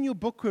 and in your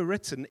book were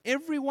written,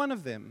 every one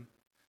of them,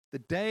 the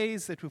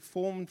days that were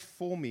formed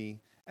for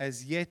me,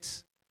 as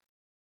yet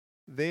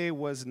there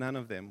was none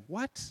of them.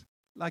 What?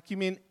 You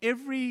mean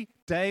every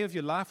day of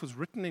your life was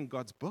written in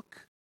God's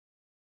book?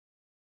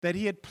 That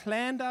He had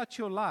planned out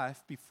your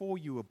life before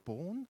you were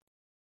born?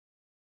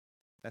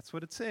 That's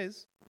what it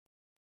says.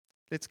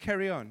 Let's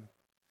carry on.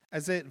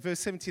 Verse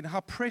 17,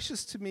 how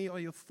precious to me are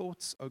your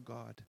thoughts, O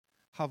God.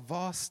 How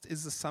vast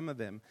is the sum of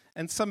them.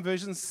 And some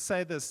versions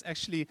say this,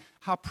 actually,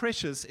 how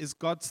precious is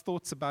God's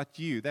thoughts about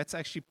you. That's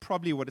actually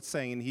probably what it's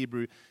saying in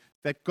Hebrew,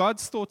 that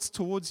God's thoughts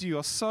towards you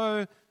are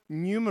so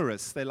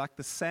numerous, they're like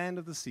the sand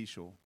of the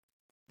seashore,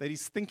 that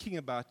he's thinking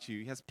about you,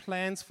 he has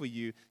plans for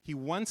you, he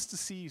wants to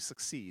see you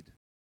succeed,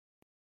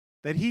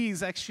 that he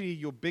is actually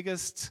your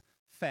biggest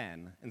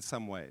fan in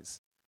some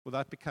ways,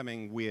 without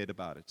becoming weird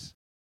about it.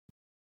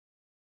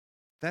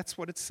 That's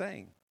what it's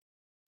saying.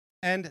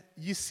 And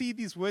you see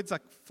these words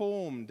like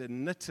formed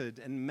and knitted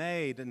and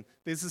made, and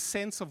there's a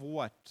sense of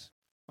what?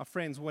 My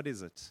friends, what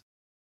is it?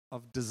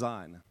 Of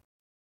design,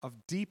 of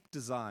deep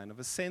design, of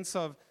a sense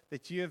of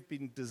that you have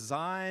been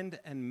designed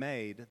and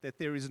made, that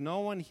there is no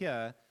one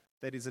here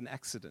that is an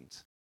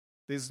accident.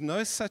 There's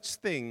no such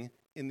thing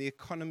in the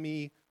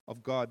economy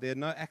of God. There are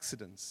no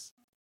accidents.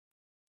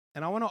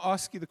 And I want to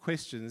ask you the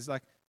question, is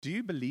like, do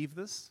you believe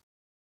this?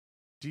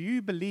 Do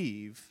you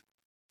believe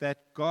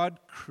that God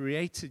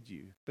created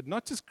you, but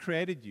not just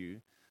created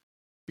you,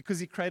 because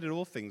he created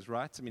all things,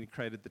 right? I mean, he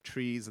created the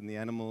trees and the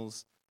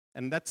animals.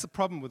 And that's the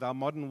problem with our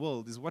modern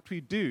world, is what we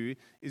do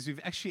is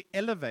we've actually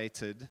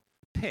elevated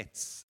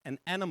pets and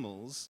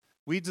animals.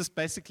 We're just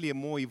basically a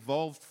more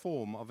evolved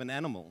form of an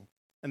animal.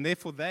 And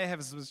therefore, they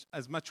have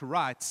as much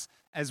rights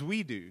as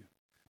we do.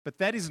 But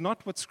that is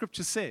not what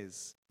Scripture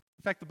says.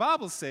 In fact, the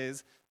Bible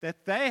says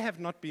that they have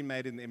not been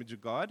made in the image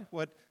of God.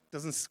 What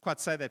doesn't quite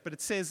say that, but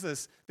it says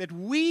this, that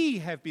we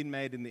have been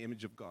made in the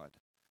image of God.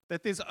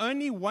 That there's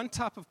only one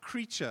type of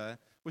creature,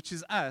 which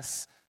is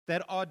us,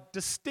 that are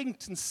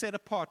distinct and set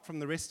apart from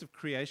the rest of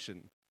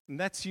creation. And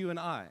that's you and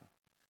I.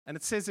 And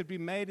it says that we're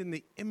made in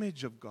the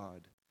image of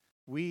God.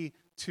 We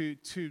to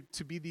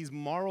be these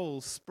moral,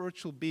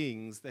 spiritual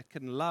beings that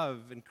can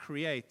love and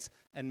create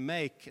and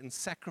make and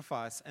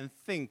sacrifice and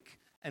think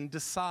and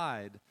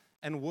decide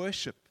and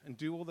worship and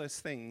do all those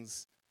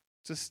things,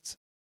 just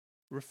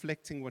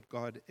reflecting what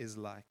God is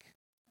like.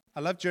 I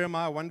love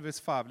Jeremiah 1 verse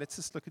 5. Let's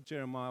just look at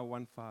Jeremiah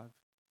 1:5.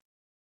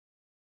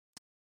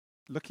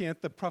 Looking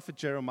at the prophet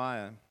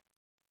Jeremiah.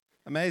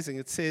 Amazing.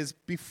 It says,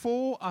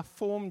 before I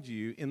formed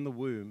you in the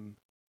womb,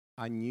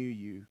 I knew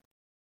you.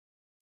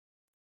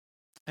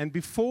 And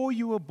before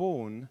you were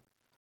born,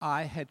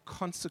 I had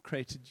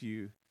consecrated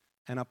you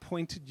and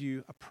appointed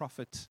you a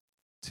prophet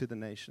to the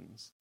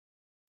nations.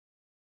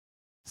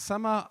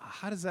 Somehow,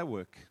 how does that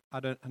work?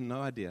 I have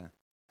no idea.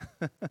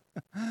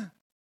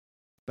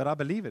 But I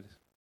believe it.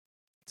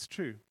 It's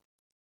true.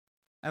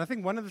 And I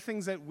think one of the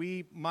things that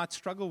we might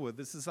struggle with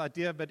is this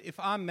idea, but if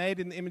I'm made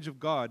in the image of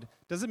God,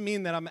 does it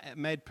mean that I'm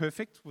made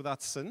perfect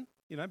without sin?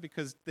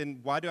 Because then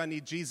why do I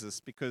need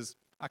Jesus? Because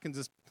I can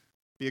just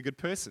be a good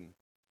person.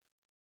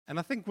 And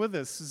I think with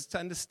this is to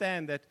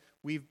understand that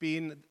we've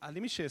been, let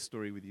me share a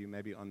story with you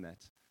maybe on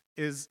that,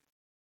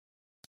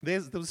 there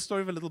was a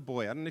story of a little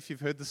boy, I don't know if you've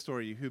heard the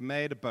story, who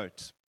made a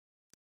boat.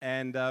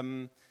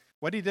 And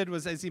what he did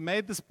was, as he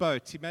made this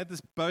boat, it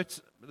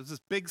was this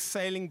big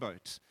sailing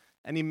boat,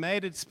 and he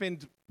made it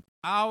spend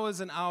hours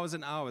and hours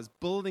and hours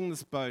building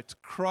this boat,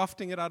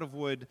 crafting it out of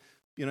wood,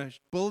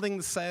 building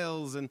the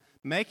sails and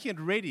making it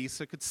ready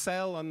so it could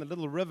sail on the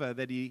little river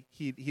that he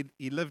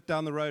lived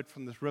down the road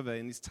from this river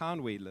in his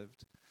town where he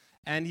lived.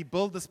 And he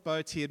built this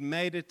boat, he had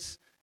made it,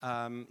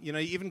 he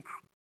even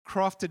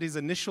crafted his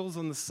initials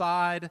on the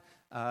side,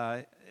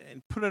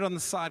 and put it on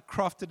the side,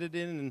 crafted it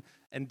in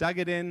and dug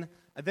it in.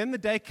 And then the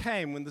day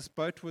came when this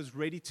boat was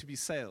ready to be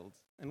sailed.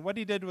 And what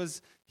he did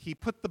was he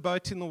put the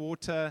boat in the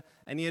water,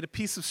 and he had a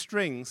piece of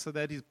string so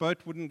that his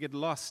boat wouldn't get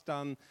lost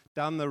down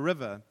the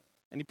river.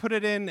 And he put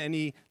it in, and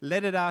he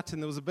let it out,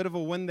 and there was a bit of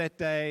a wind that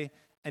day,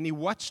 and he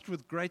watched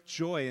with great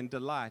joy and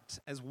delight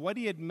as what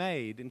he had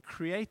made and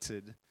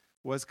created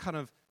was kind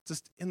of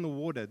just in the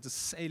water, just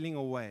sailing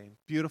away.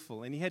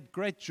 Beautiful. And he had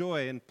great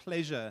joy and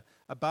pleasure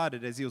about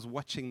it as he was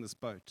watching this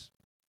boat.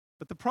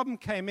 But the problem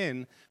came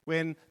in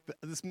when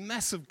this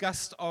massive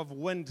gust of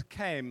wind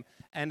came,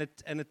 and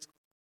it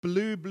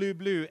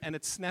blew, and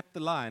it snapped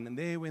the line, and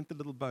there went the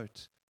little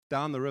boat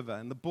down the river,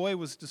 and the boy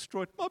was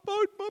destroyed. My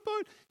boat, my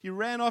boat. He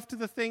ran after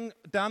the thing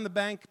down the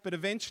bank, but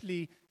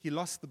eventually he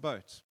lost the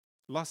boat,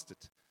 lost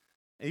it.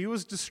 And he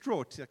was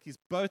distraught. Like his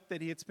boat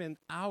that he had spent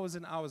hours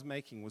and hours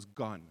making was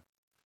gone.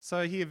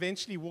 So he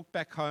eventually walked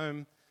back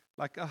home,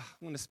 like, I'm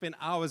going to spend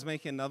hours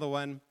making another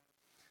one.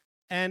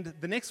 And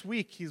the next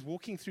week, he's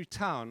walking through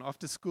town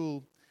after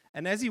school,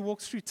 and as he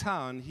walks through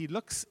town, he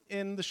looks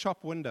in the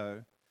shop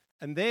window,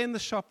 and there in the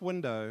shop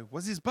window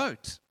was his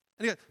boat.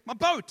 And he goes, my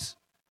boat!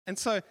 And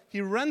so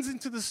he runs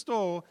into the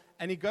store,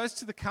 and he goes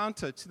to the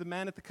counter, to the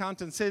man at the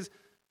counter, and says,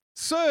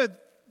 sir,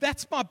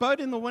 that's my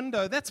boat in the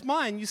window. That's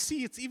mine. You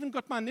see, it's even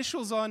got my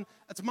initials on.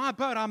 It's my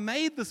boat. I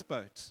made this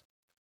boat.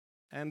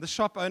 And the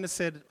shop owner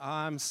said,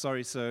 I'm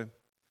sorry, sir,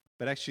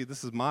 but actually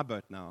this is my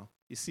boat now.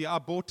 You see, I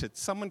bought it.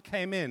 Someone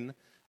came in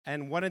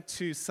and wanted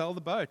to sell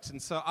the boat.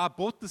 And so I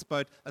bought this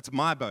boat. It's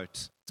my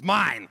boat. It's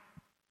mine.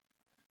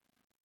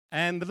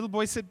 And the little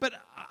boy said, but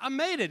I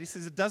made it. He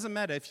says, it doesn't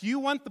matter. If you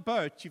want the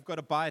boat, you've got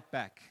to buy it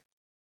back.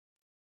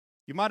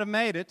 You might have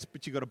made it,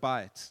 but you've got to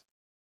buy it.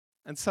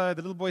 And so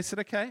the little boy said,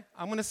 okay,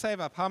 I'm going to save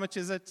up. How much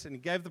is it? And he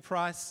gave the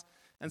price.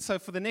 And so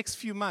for the next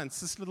few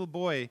months, this little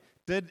boy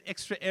did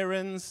extra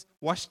errands,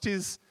 washed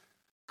his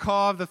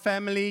car of the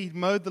family,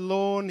 mowed the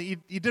lawn.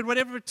 He did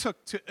whatever it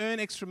took to earn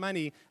extra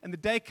money. And the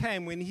day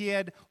came when he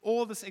had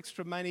all this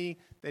extra money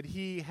that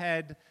he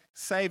had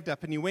saved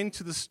up. And he went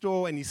to the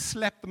store and he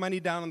slapped the money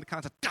down on the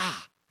counter.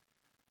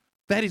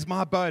 That is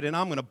my boat, and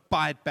I'm going to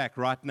buy it back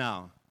right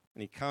now.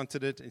 And he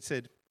counted it and he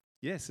said,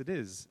 yes, it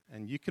is,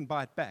 and you can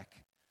buy it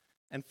back.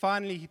 And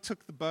finally, he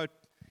took the boat,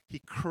 he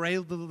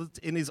cradled it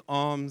in his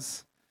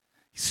arms,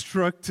 he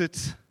stroked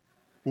it,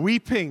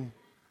 weeping,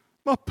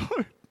 my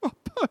boat, my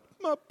boat,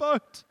 my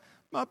boat,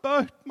 my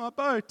boat, my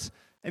boat.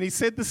 And he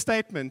said the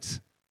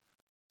statement,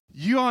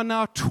 you are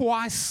now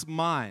twice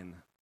mine.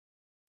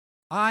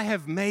 I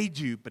have made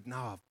you, but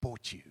now I've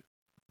bought you.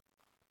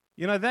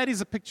 You know, that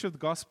is a picture of the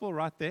gospel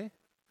right there.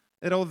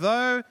 That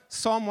although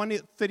Psalm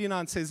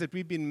 139 says that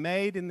we've been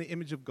made in the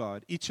image of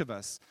God, each of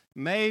us,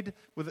 made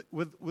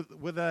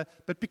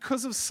but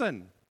because of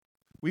sin,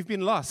 we've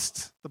been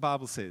lost, the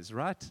Bible says,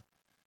 right?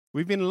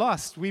 We've been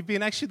lost.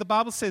 The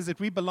Bible says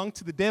that we belong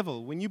to the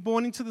devil. When you're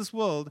born into this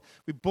world,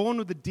 we're born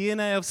with the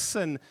DNA of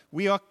sin.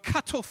 We are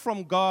cut off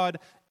from God,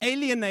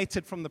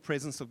 alienated from the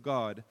presence of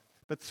God.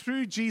 But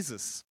through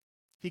Jesus,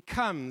 he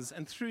comes,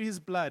 and through his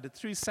blood,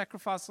 through his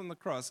sacrifice on the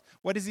cross,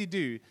 what does he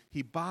do?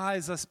 He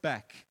buys us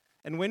back.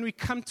 And when we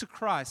come to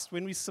Christ,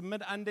 when we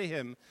submit under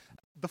him,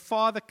 the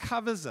Father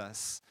covers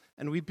us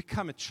and we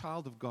become a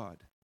child of God.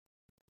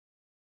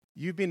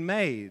 You've been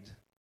made,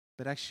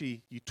 but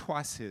actually you're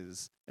twice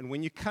his. And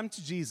when you come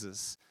to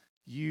Jesus,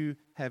 you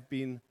have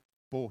been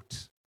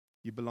bought.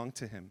 You belong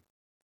to him.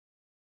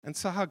 And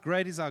so how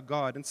great is our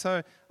God? And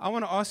so I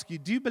want to ask you,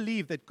 do you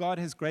believe that God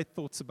has great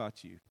thoughts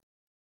about you?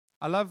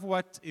 I love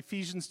what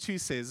Ephesians 2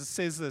 says. It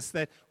says this,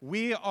 that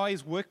we are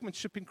his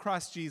workmanship in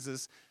Christ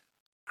Jesus,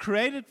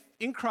 created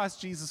in Christ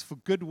Jesus for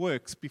good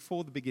works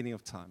before the beginning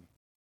of time.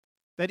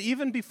 That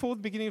even before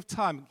the beginning of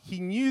time, he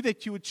knew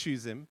that you would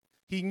choose him,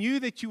 he knew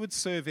that you would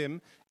serve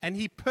him, and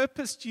he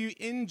purposed you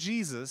in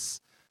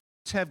Jesus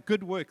to have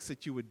good works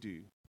that you would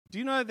do. Do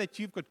you know that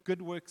you've got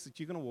good works that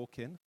you're going to walk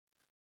in?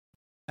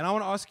 And I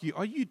want to ask you,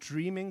 are you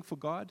dreaming for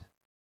God?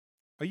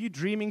 Are you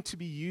dreaming to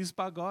be used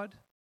by God?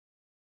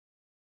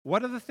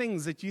 What are the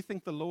things that you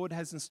think the Lord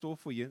has in store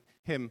for you?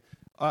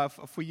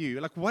 For you?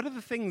 Like, what are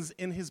the things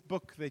in his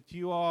book that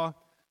you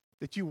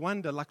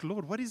wonder, like,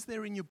 Lord, what is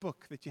there in your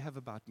book that you have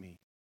about me?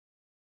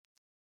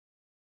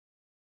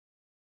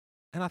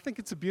 And I think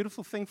it's a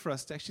beautiful thing for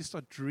us to actually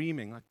start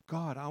dreaming. Like,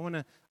 God, I want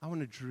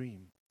to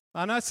dream.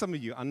 I know some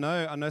of you. I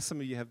know some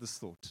of you have this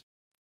thought.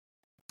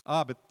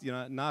 But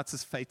now it's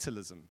just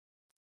fatalism.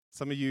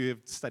 Some of you have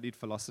studied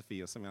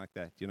philosophy or something like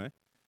that.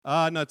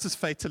 No, it's just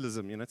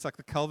fatalism. It's like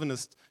the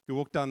Calvinist who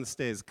walked down the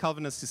stairs.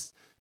 Calvinist is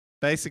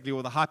basically,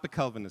 or the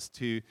hyper-Calvinist,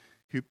 who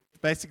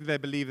basically they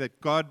believe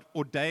that God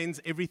ordains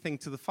everything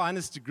to the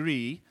finest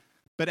degree,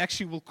 but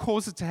actually will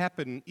cause it to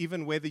happen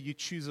even whether you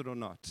choose it or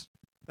not.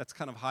 That's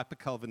kind of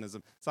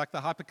hyper-Calvinism. It's like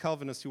the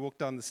hyper-Calvinist who walked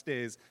down the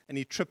stairs and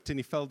he tripped and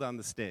he fell down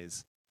the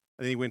stairs.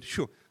 And then he went,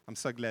 sure, I'm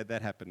so glad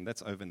that happened.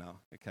 That's over now.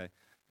 Okay.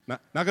 Now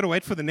I've got to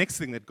wait for the next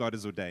thing that God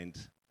has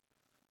ordained.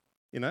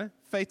 No,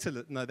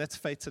 that's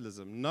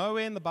fatalism.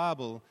 Nowhere in the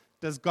Bible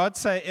does God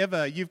say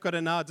ever, you've got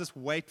to now just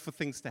wait for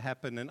things to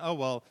happen and, oh,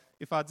 well,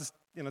 if I just,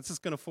 it's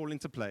just going to fall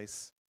into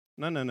place.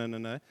 No.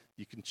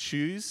 You can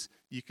choose,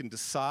 you can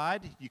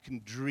decide, you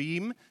can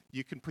dream,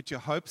 you can put your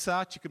hopes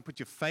out, you can put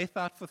your faith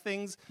out for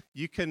things,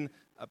 you can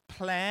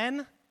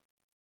plan.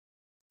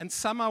 And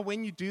somehow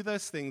when you do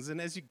those things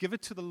and as you give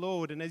it to the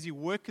Lord and as you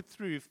work it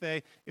through,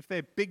 if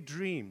they're big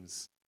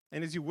dreams,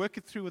 and as you work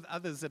it through with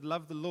others that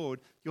love the Lord,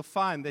 you'll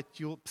find that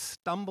you'll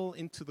stumble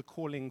into the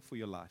calling for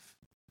your life.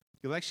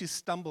 You'll actually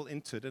stumble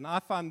into it. And I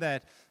find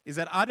that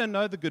I don't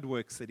know the good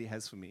works that he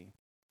has for me.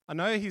 I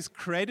know he's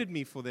created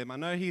me for them. I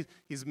know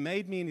he's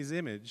made me in his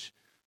image,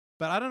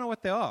 but I don't know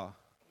what they are.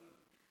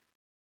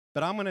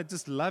 But I'm going to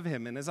just love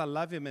him. And as I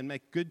love him and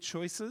make good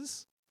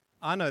choices,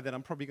 I know that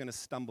I'm probably going to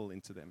stumble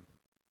into them.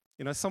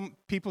 Some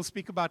people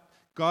speak about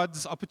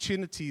God's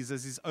opportunities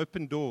as his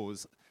open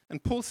doors.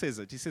 And Paul says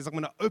it. He says, I'm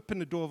going to open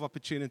the door of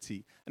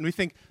opportunity. And we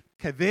think,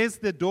 okay, there's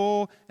the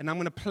door, and I'm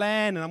going to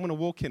plan, and I'm going to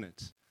walk in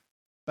it.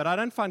 But I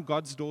don't find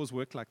God's doors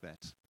work like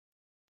that.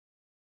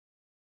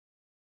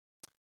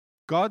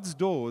 God's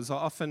doors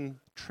are often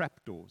trap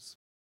doors.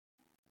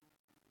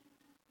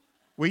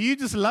 Where you're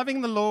just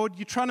loving the Lord,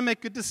 you're trying to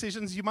make good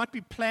decisions, you might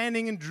be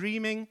planning and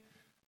dreaming,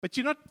 but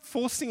you're not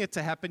forcing it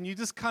to happen. You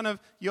just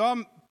you are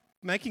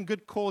making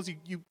good calls,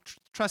 you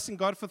trusting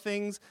God for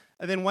things,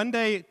 and then one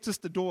day,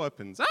 just the door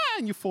opens,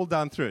 and you fall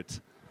down through it.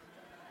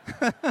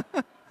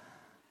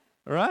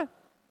 All right?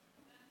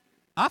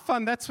 I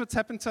find that's what's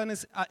happened to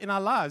us in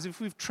our lives. If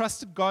we've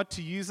trusted God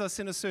to use us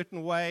in a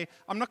certain way,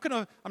 I'm not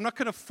going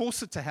to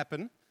force it to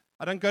happen.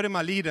 I don't go to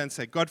my leader and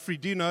say, Godfrey,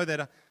 did you know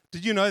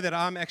that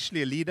I'm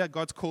actually a leader?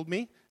 God's called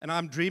me, and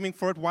I'm dreaming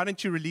for it. Why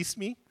don't you release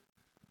me?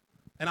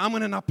 And I'm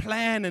going to now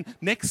plan, and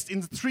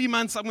in 3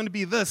 months, I'm going to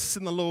be this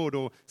in the Lord,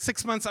 or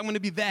 6 months, I'm going to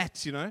be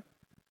that,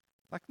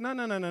 Like, no.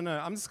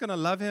 I'm just going to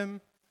love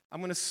him. I'm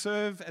going to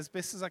serve as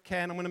best as I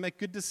can. I'm going to make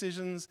good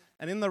decisions.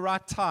 And in the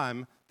right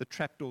time, the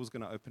trap door is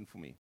going to open for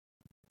me.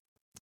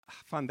 I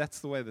find that's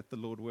the way that the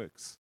Lord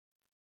works.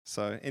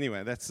 So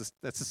anyway, that's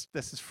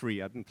just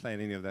free. I didn't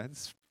plan any of that.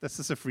 That's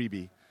just a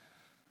freebie.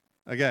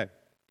 Okay.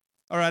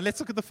 All right, let's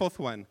look at the fourth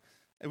one.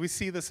 We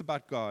see this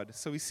about God.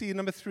 So we see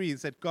number 3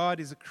 is that God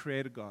is a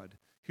creator God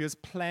who has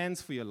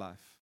plans for your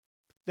life.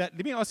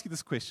 Let me ask you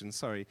this question,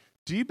 sorry.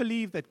 Do you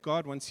believe that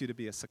God wants you to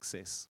be a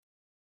success?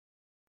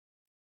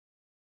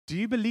 Do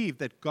you believe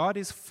that God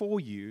is for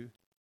you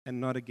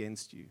and not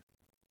against you?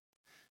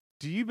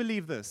 Do you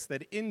believe this,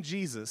 that in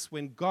Jesus,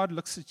 when God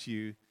looks at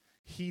you,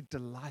 he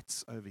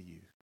delights over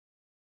you?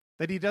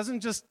 That he doesn't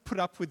just put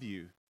up with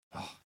you.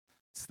 Oh,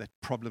 it's that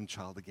problem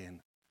child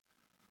again.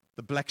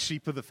 The black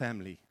sheep of the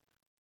family.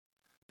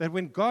 That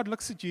when God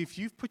looks at you, if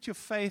you've put your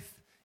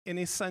faith in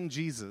his son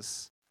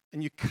Jesus,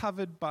 and you're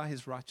covered by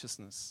his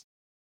righteousness,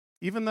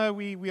 even though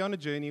we're on a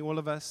journey, all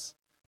of us,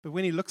 but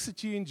when he looks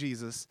at you in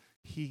Jesus,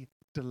 he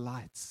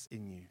delights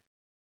in you.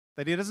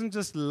 That he doesn't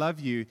just love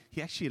you,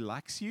 he actually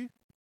likes you.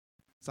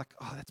 It's like,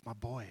 oh, that's my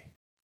boy.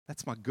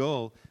 That's my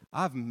girl.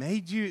 I've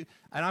made you,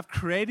 and I've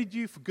created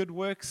you for good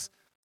works.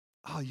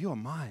 Oh, you're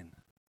mine.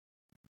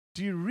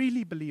 Do you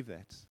really believe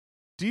that?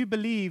 Do you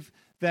believe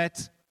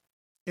that,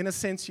 in a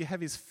sense, you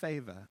have his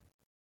favor?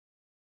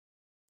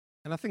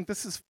 And I think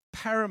this is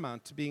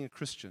paramount to being a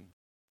Christian,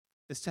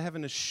 is to have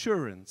an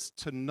assurance,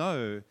 to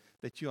know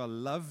that you are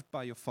loved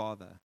by your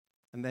Father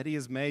and that he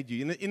has made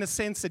you. In a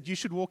sense that you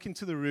should walk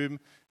into the room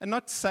and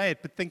not say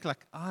it, but think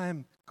like,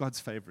 I'm God's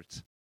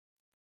favorite.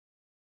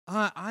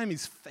 I'm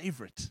his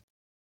favorite.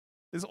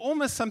 There's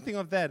almost something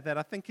of that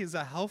I think is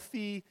a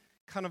healthy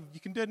kind of, you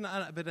can do it in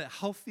a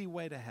healthy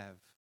way to have.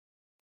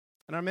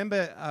 And I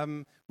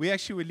remember we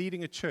actually were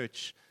leading a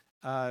church.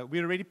 We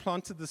had already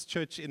planted this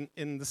church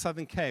in the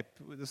Southern Cape.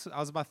 I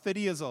was about 30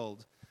 years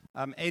old.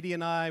 Adi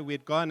and I, we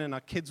had gone, and our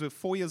kids were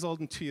 4 years old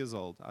and 2 years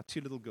old, our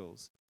 2 little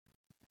girls.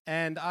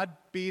 And I'd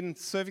been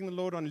serving the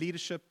Lord on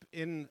leadership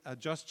in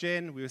Joshua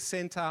Gen. We were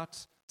sent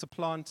out to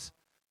plant.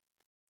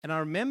 And I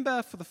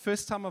remember for the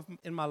first time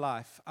in my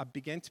life, I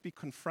began to be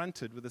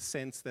confronted with a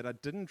sense that I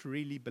didn't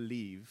really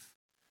believe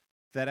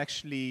that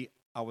actually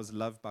I was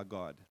loved by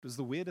God. It was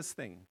the weirdest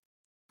thing.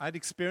 I'd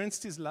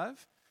experienced his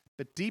love,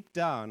 but deep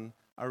down,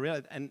 I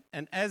realized,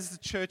 and as the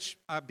church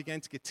began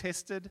to get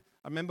tested,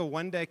 I remember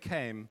one day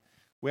came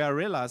where I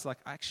realized, like,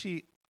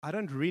 actually, I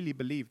don't really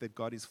believe that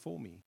God is for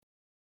me,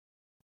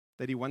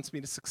 that he wants me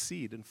to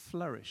succeed and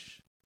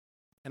flourish.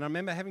 And I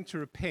remember having to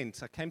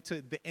repent. I came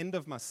to the end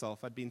of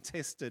myself. I'd been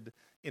tested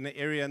in an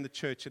area in the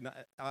church, and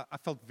I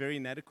felt very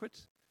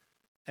inadequate.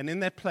 And in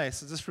that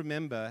place, I just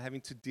remember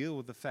having to deal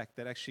with the fact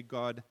that actually,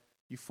 God,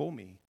 you're for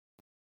me.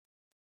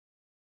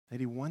 That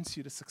he wants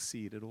you to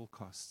succeed at all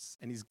costs.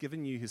 And he's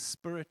given you his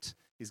spirit.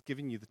 He's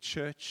given you the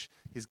church.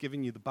 He's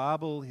given you the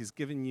Bible. He's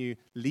given you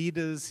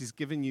leaders. He's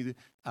given you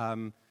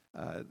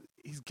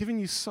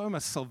so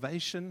much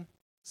salvation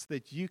so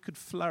that you could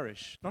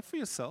flourish, not for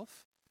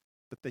yourself,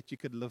 but that you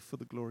could live for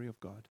the glory of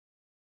God.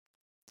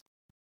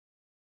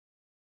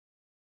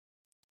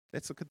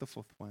 Let's look at the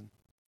fourth one.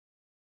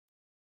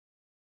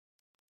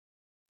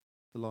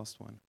 The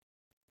last one.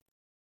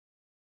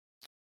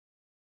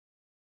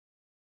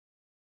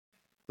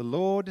 The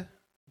Lord,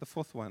 the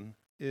fourth one,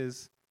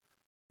 is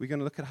we're going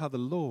to look at how the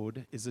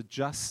Lord is a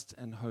just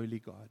and holy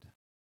God.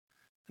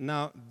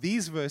 Now,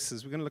 these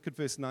verses, we're going to look at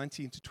verse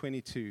 19 to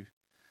 22.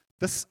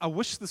 I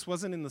wish this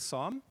wasn't in the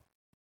Psalm.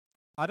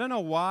 I don't know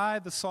why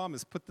the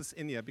psalmist put this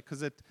in here,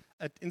 because it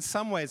in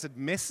some ways, it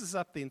messes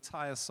up the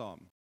entire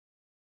Psalm.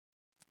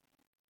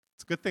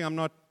 It's a good thing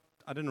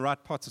I didn't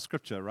write parts of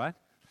Scripture, right?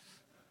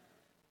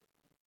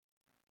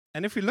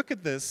 And if we look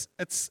at this,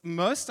 it's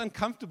most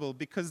uncomfortable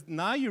because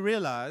now you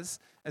realize,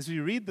 as we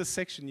read this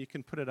section, you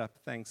can put it up.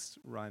 Thanks,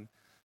 Ryan.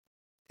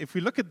 If we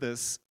look at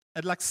this,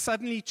 it like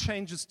suddenly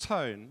changes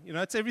tone. You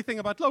know, it's everything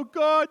about, oh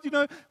God, you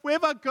know,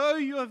 wherever I go,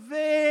 you are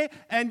there,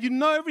 and you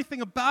know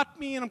everything about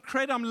me, and I'm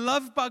created, I'm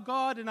loved by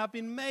God, and I've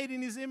been made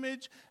in his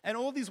image, and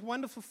all these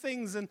wonderful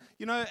things, and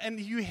you know, and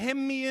you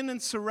hem me in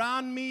and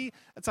surround me.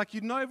 It's like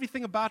you know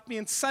everything about me,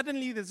 and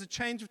suddenly there's a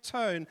change of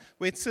tone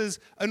where it says,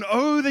 and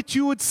oh, that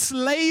you would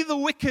slay the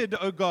wicked,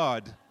 oh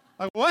God.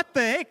 Like, what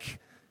the heck?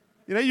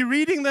 You know, you're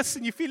reading this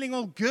and you're feeling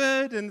all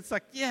good, and it's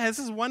like, yeah, this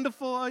is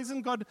wonderful. Oh,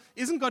 isn't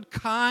God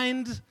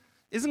kind?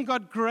 Isn't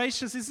God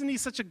gracious? Isn't he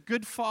such a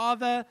good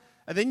father?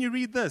 And then you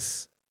read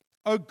this.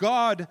 Oh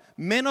God,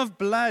 men of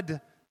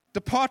blood,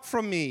 depart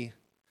from me.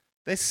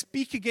 They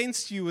speak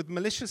against you with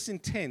malicious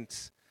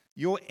intent.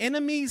 Your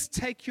enemies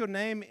take your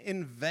name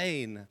in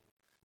vain.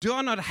 Do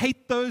I not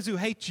hate those who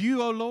hate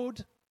you, O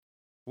Lord?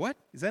 What?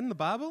 Is that in the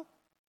Bible?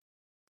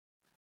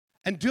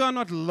 And do I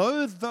not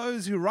loathe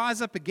those who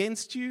rise up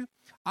against you?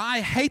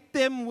 I hate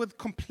them with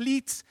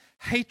complete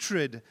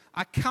hatred.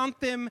 I count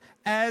them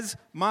as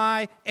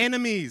my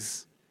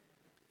enemies.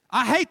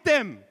 I hate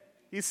them,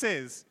 he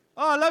says.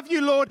 Oh, I love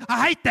you, Lord.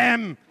 I hate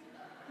them.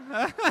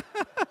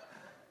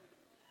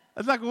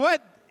 It's like,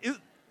 what?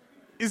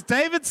 Is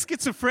David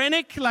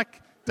schizophrenic?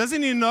 Like,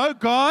 Doesn't he know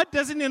God?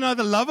 Doesn't he know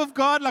the love of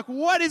God? Like,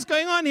 what is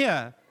going on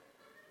here?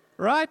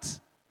 Right?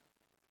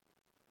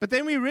 But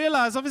then we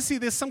realize, obviously,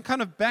 there's some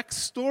kind of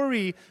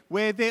backstory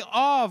where there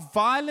are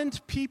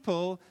violent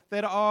people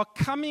that are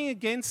coming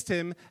against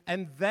him,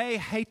 and they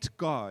hate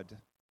God.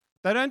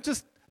 They don't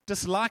just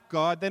dislike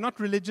God. They're not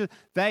religious.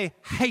 They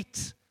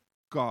hate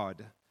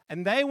God.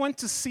 And they want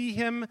to see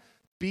him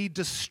be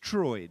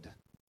destroyed.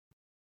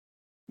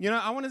 You know,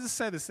 I wanted to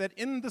say this, that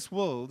in this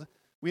world,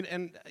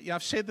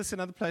 I've shared this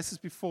in other places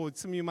before.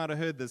 Some of you might have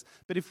heard this.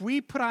 But if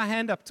we put our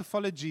hand up to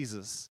follow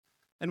Jesus,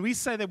 and we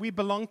say that we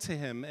belong to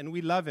him and we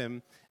love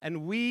him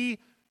and we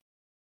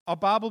are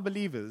Bible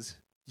believers,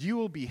 you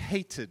will be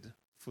hated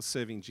for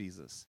serving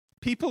Jesus.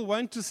 People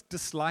won't just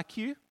dislike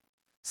you.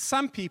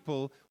 Some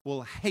people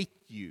will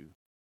hate you.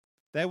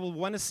 They will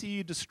want to see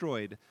you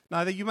destroyed.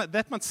 Now,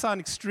 that might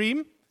sound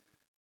extreme,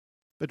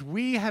 but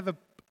we have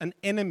an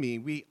enemy.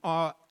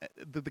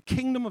 The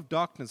kingdom of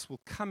darkness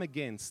will come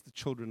against the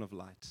children of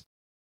light.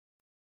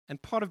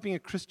 And part of being a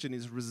Christian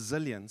is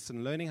resilience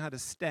and learning how to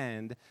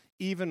stand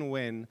even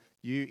when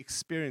you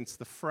experience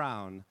the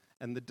frown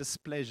and the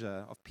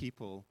displeasure of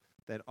people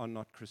that are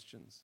not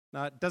Christians.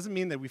 Now, it doesn't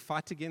mean that we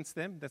fight against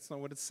them. That's not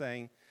what it's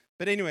saying.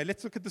 But anyway,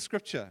 let's look at the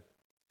scripture.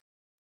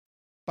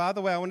 By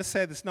the way, I want to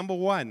say this, number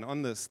one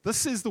on this.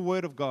 This is the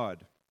Word of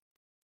God.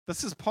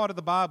 This is part of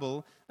the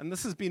Bible, and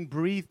this has been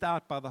breathed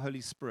out by the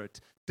Holy Spirit.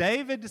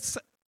 David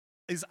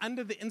is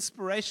under the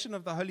inspiration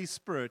of the Holy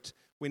Spirit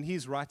when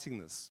he's writing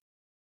this,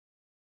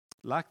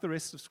 like the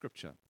rest of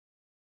Scripture.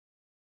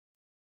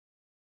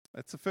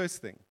 That's the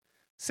first thing.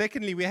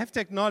 Secondly, we have to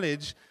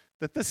acknowledge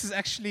that this is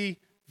actually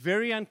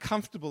very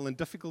uncomfortable and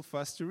difficult for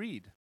us to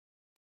read.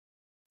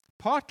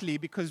 Partly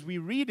because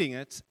we're reading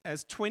it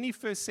as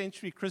 21st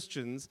century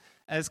Christians,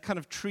 as kind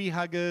of tree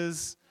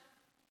huggers,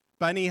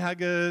 bunny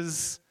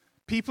huggers,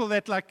 people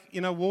that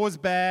war's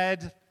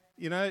bad,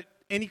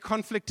 any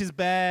conflict is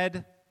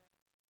bad.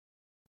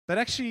 But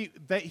actually,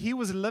 he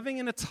was living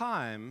in a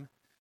time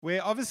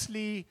where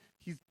obviously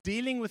he's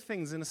dealing with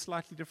things in a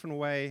slightly different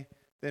way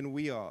than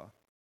we are.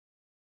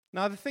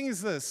 Now, the thing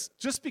is this,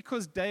 just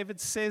because David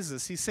says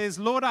this, he says,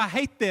 Lord, I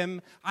hate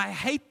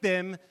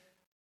them,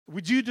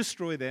 would you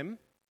destroy them?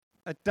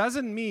 It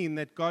doesn't mean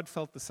that God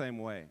felt the same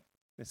way,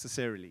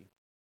 necessarily,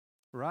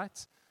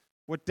 right?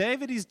 What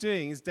David is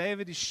doing is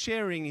David is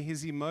sharing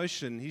his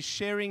emotion, he's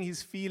sharing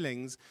his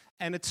feelings,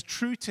 and it's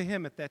true to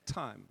him at that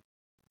time.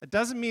 It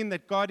doesn't mean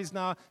that God is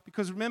now,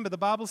 because remember, the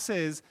Bible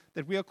says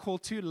that we are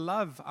called to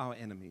love our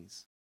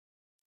enemies.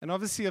 And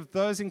obviously, of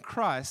those in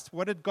Christ,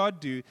 what did God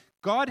do?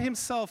 God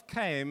himself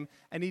came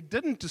and he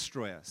didn't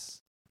destroy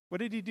us.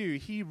 What did he do?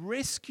 He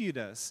rescued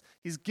us.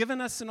 He's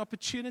given us an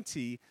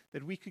opportunity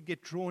that we could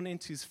get drawn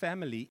into his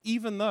family,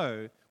 even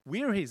though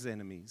we're his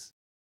enemies.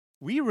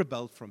 We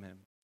rebelled from him.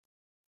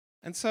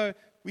 And so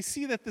we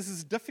see that this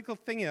is a difficult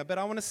thing here, but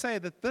I want to say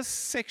that this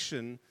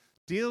section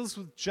deals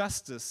with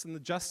justice and the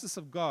justice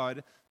of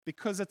God,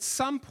 because at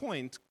some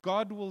point,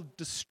 God will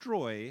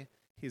destroy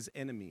his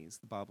enemies,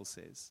 the Bible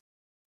says.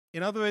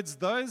 In other words,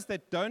 those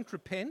that don't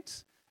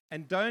repent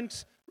and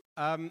don't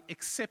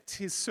accept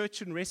his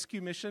search and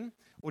rescue mission,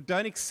 or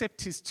don't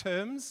accept his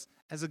terms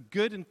as a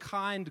good and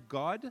kind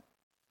God,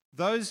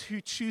 those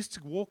who choose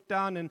to walk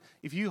down, and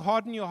if you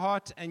harden your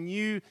heart and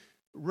you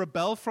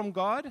rebel from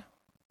God,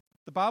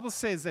 the Bible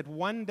says that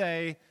one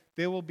day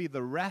there will be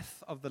the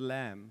wrath of the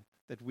Lamb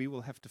that we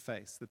will have to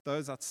face, that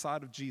those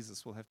outside of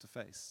Jesus will have to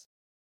face.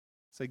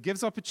 So he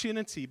gives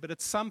opportunity, but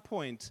at some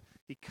point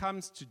he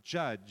comes to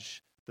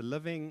judge the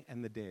living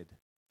and the dead.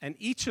 And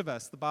each of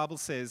us, the Bible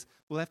says,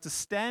 will have to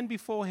stand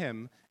before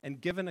him and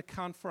give an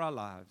account for our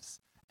lives.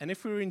 And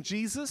if we're in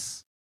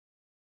Jesus,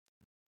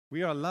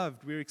 we are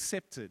loved, we're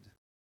accepted,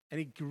 and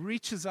he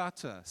reaches out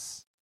to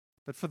us.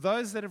 But for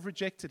those that have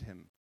rejected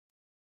him,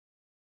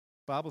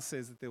 the Bible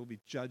says that there will be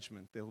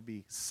judgment. There will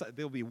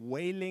be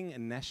wailing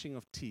and gnashing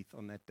of teeth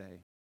on that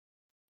day.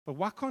 But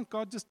why can't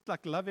God just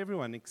love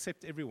everyone,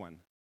 accept everyone?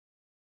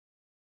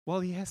 Well,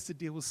 he has to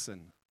deal with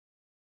sin.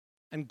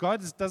 And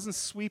God doesn't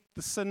sweep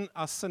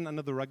our sin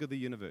under the rug of the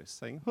universe,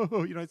 saying,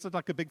 it's not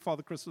like a big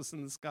Father Christmas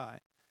in the sky.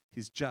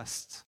 He's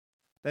just.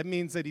 That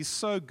means that he's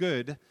so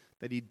good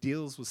that he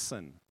deals with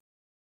sin.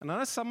 And I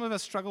know some of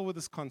us struggle with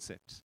this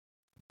concept,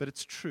 but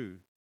it's true.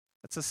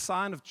 It's a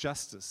sign of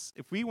justice.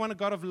 If we want a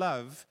God of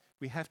love,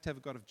 we have to have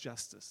a God of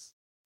justice.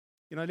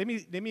 Let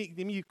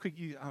me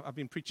quickly, I've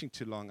been preaching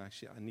too long,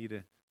 actually. I need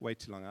to way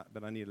too long,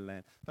 but I need to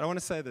land. But I want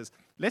to say this.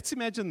 Let's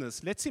imagine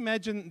this. Let's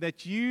imagine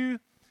that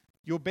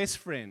your best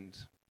friend,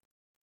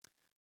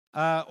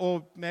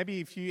 or maybe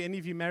if any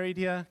of you married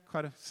here,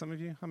 some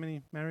of you, how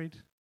many married?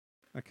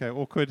 Okay,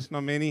 awkward,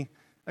 not many.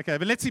 Okay,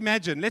 but let's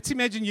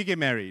imagine you get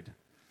married,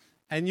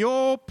 and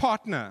your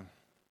partner,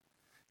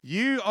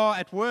 you are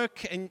at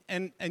work,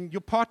 and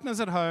your partner's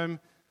at home.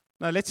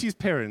 No, let's use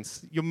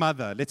parents, your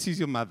mother. Let's use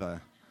your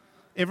mother.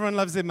 Everyone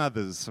loves their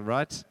mothers,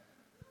 right?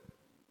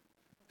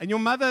 And your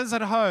mother's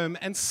at home,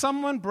 and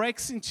someone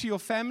breaks into your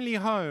family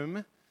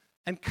home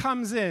and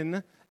comes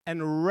in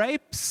and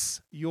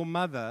rapes your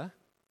mother,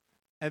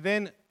 and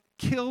then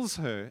kills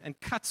her and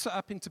cuts her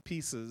up into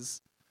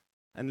pieces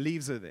and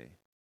leaves her there.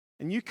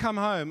 And you come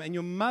home and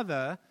your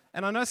mother,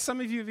 and I know some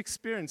of you have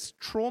experienced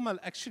trauma,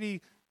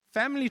 actually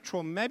family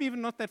trauma, maybe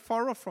even not that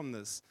far off from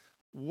this.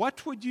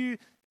 What would you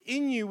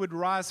would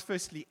rise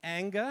firstly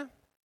anger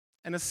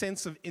and a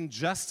sense of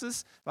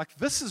injustice, like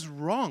this is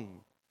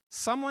wrong.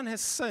 Someone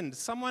has sinned,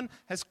 someone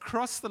has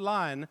crossed the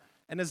line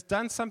and has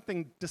done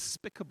something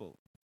despicable.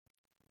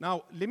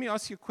 Now, let me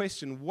ask you a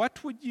question.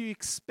 What would you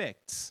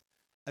expect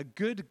a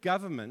good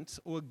government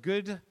or a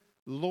good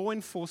law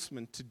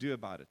enforcement to do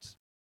about it?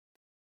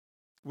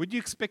 Would you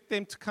expect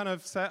them to kind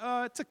of say,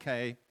 oh, it's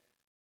okay.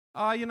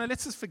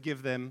 Let's just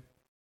forgive them.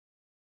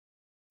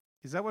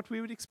 Is that what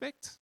we would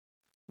expect?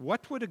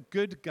 What would a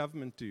good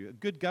government do? A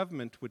good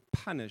government would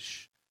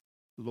punish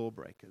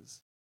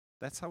lawbreakers.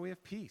 That's how we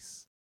have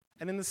peace.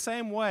 And in the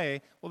same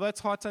way, although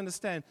it's hard to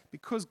understand,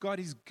 because God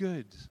is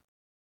good,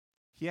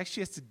 He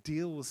actually has to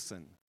deal with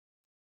sin.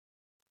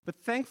 But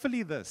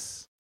thankfully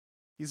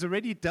He's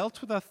already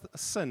dealt with our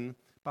sin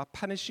by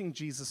punishing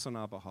Jesus on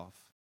our behalf.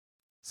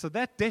 So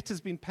that debt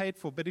has been paid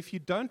for. But if you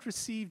don't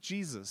receive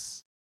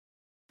Jesus,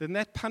 then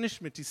that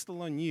punishment is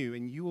still on you,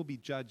 and you will be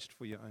judged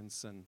for your own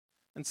sin.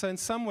 And so in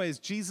some ways,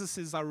 Jesus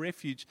is our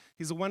refuge.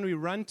 He's the one we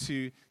run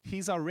to.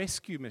 He's our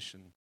rescue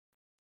mission.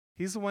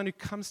 He's the one who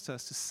comes to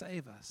us to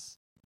save us.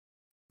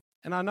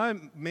 And I know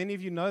many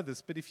of you know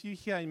this, but if you're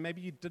here and maybe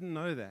you didn't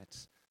know that,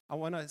 I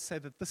want to say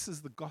that this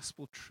is the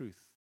gospel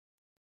truth.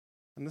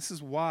 And this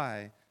is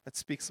why it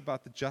speaks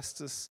about the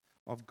justice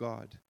of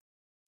God.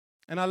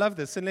 And I love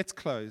this, and let's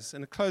close.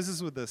 And it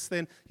closes with this.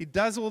 Then he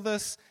does all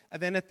this,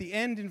 and then at the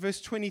end in verse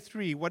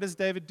 23, what does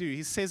David do?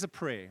 He says a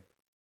prayer.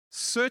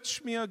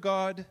 Search me, O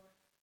God,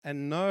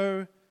 and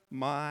know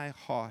my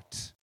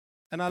heart.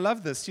 And I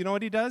love this. You know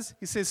what he does?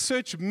 He says,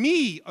 search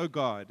me, O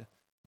God.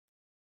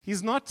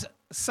 He's not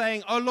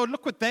saying, oh, Lord,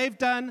 look what they've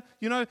done.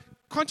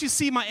 Can't you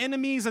see my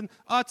enemies? And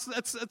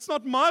it's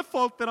not my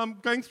fault that I'm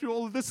going through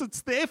all of this.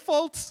 It's their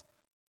fault.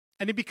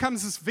 And he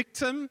becomes this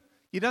victim.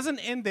 He doesn't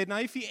end there. Now,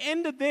 if he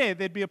ended there,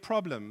 there'd be a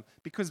problem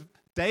because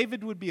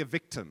David would be a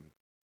victim.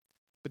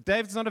 But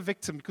David's not a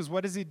victim because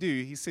what does he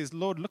do? He says,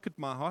 Lord, look at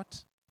my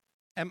heart.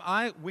 Am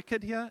I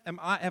wicked here?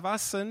 Have I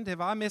sinned?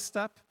 Have I messed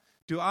up?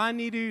 Do I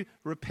need to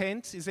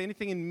repent? Is there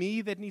anything in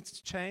me that needs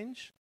to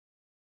change?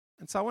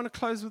 And so I want to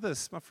close with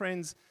this, my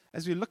friends,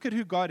 as we look at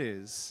who God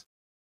is,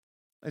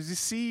 as you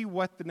see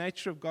what the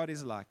nature of God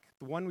is like,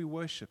 the one we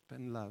worship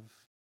and love,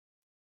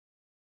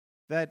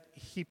 that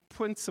He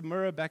points a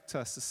mirror back to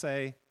us to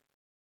say,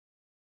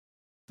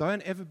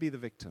 don't ever be the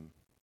victim.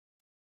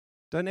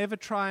 Don't ever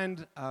try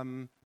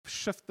and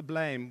shift the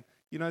blame.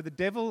 The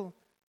devil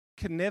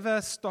can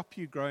never stop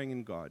you growing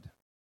in God.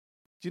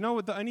 Do you know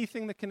what the only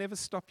thing that can ever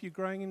stop you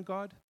growing in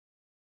God?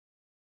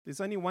 There's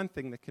only one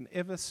thing that can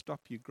ever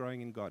stop you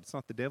growing in God. It's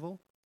not the devil.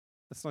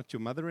 It's not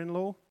your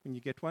mother-in-law when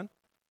you get one.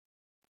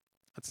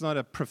 It's not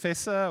a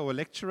professor or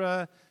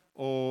lecturer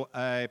or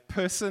a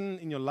person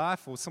in your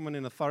life or someone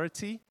in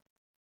authority.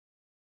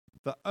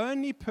 The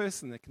only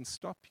person that can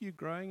stop you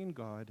growing in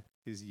God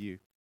is you.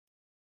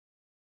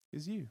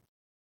 Is you.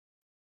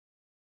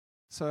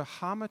 So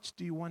how much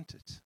do you want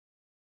it?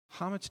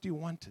 How much do you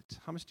want it?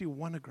 How much do you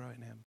want to grow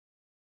in Him?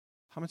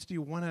 How much do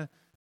you want to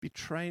be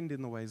trained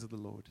in the ways of the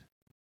Lord?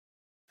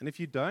 And if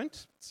you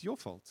don't, it's your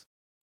fault.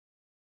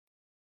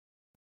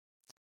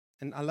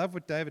 And I love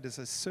what David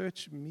says,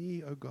 search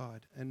me, O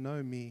God, and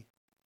know me.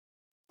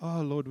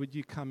 Oh, Lord, would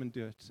you come and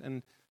do it?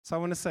 And so I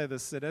want to say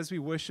this, that as we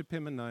worship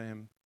Him and know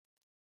Him,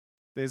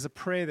 there's a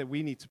prayer that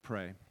we need to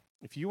pray.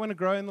 If you want to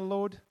grow in the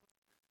Lord,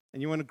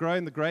 and you want to grow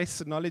in the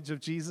grace and knowledge of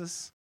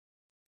Jesus,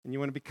 and you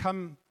want to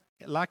become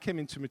like Him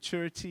into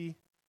maturity,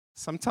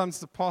 sometimes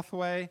the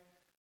pathway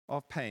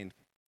of pain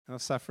and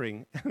of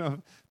suffering and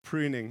of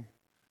pruning.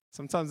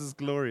 Sometimes it's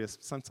glorious,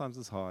 sometimes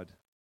it's hard,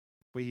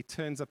 where He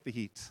turns up the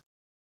heat,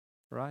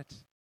 right?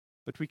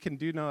 But we can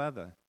do no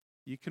other.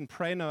 You can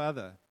pray no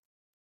other.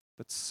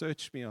 But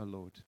search me, O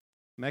Lord.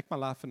 Make my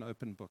life an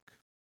open book.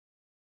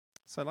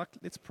 So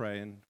let's pray,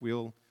 and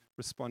we'll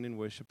respond in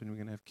worship, and we're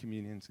going to have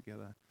communion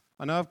together.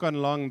 I know I've gone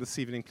long this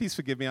evening. Please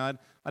forgive me. I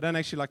don't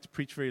actually like to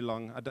preach very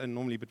long. I don't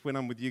normally, but when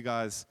I'm with you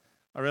guys,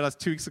 I realized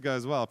 2 weeks ago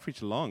as well, I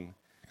preach long.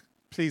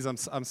 Please, I'm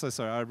so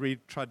sorry. I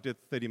tried to do it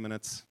 30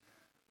 minutes.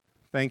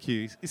 Thank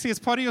you. You see, it's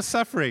part of your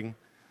suffering.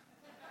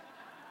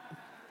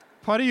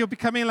 Part of your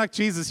becoming like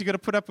Jesus. You've got to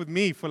put up with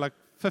me for like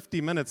 50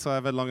 minutes,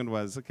 however long it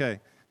was. Okay.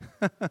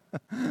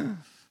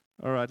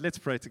 All right, let's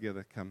pray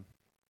together. Come.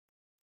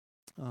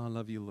 Oh,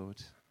 love you,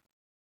 Lord.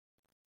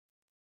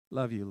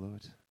 Love you,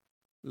 Lord.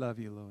 Love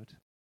you, Lord.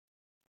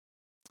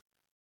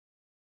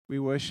 We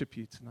worship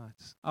you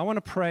tonight. I want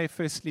to pray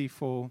firstly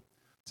for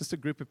just a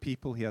group of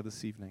people here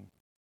this evening.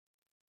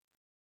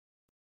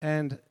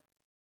 And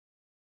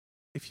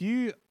if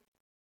you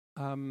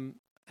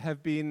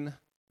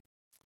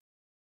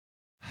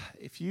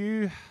if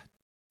you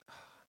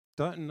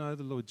don't know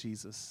the Lord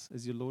Jesus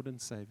as your Lord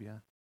and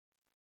Savior,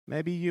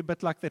 maybe you're a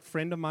bit like that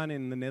friend of mine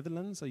in the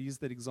Netherlands. I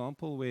used that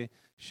example where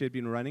she had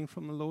been running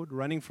from the Lord,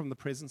 running from the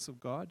presence of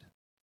God.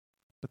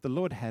 But the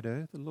Lord had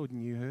her. The Lord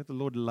knew her. The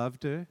Lord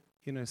loved her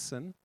in her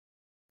sin.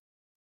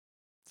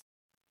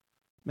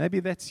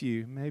 Maybe that's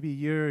you. Maybe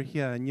you're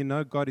here and you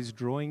know God is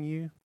drawing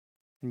you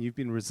and you've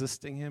been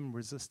resisting Him,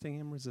 resisting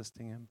Him,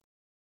 resisting Him.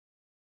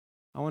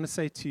 I want to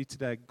say to you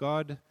today,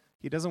 God,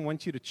 He doesn't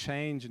want you to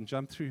change and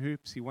jump through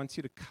hoops. He wants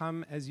you to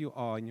come as you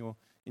are in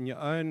your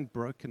own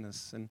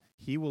brokenness, and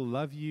He will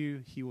love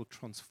you. He will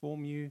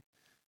transform you.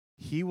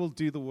 He will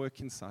do the work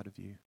inside of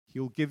you. He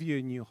will give you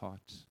a new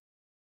heart.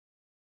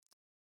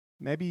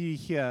 Maybe you're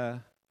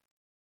here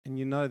and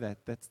you know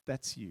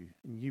that's you,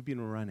 and you've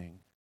been running.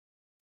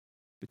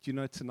 But you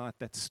know tonight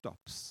that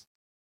stops.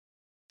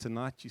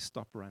 Tonight you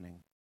stop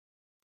running.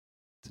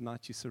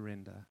 Tonight you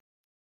surrender.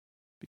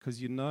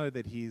 Because you know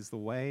that He is the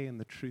way and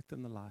the truth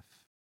and the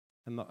life.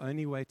 And the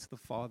only way to the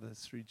Father is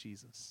through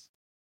Jesus.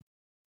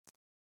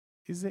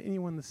 Is there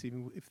anyone this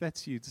evening? If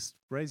that's you, just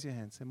raise your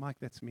hand. Say, Mike,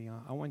 that's me.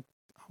 I want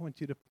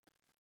you to,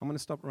 I'm going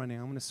to stop running.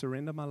 I'm going to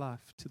surrender my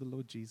life to the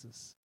Lord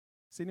Jesus.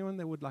 Is there anyone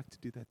that would like to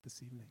do that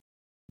this evening?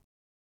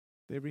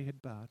 With every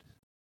head bowed.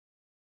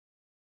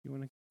 You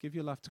want to give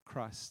your life to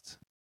Christ.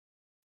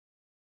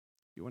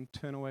 You want to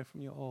turn away from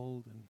your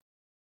old and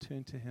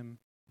turn to Him.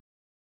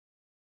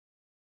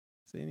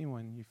 Is there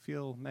anyone you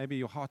feel maybe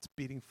your heart's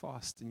beating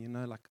fast and you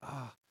know like,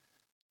 I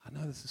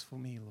know this is for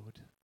me, Lord.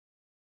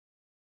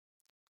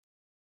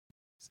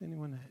 Is there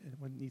anyone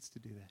needs to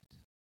do that?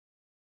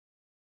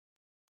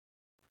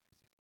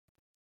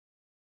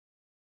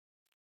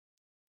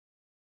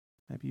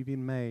 Maybe you've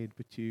been made,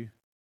 but you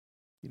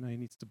know He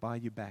needs to buy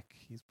you back.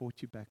 He's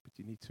bought you back, but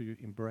you need to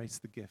embrace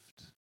the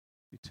gift,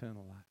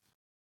 eternal life.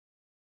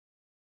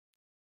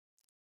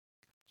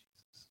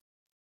 Jesus.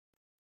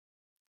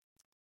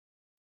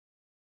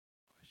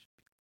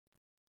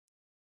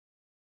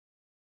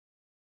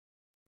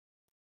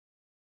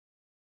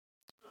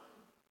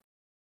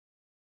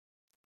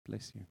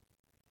 Bless you.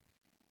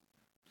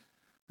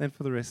 Then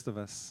for the rest of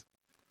us,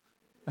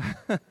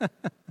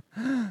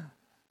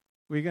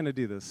 we're going to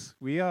do this.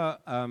 We're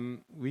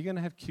going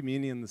to have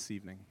communion this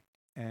evening.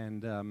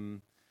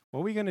 And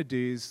what we're going to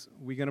do is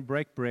we're going to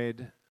break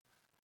bread.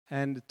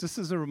 And just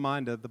as a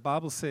reminder, the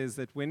Bible says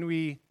that when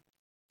we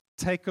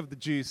take of the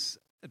juice,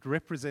 it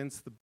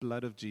represents the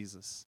blood of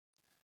Jesus.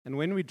 And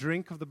when we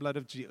drink of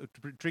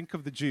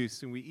the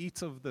juice and we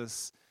eat of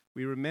this,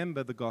 we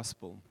remember the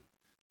gospel.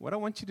 What I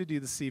want you to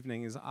do this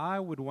evening is I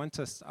want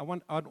us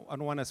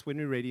when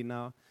we're ready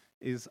now,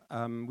 is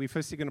we're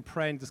firstly going to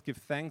pray and just give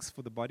thanks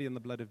for the body and the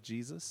blood of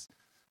Jesus.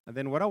 And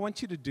then what I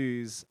want you to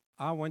do is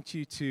I want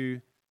you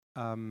to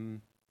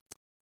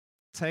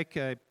take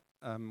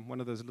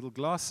one of those little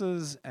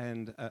glasses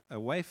and a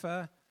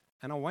wafer,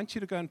 and I want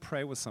you to go and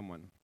pray with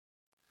someone.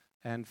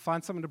 And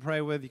find someone to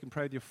pray with. You can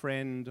pray with your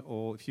friend,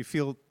 or if you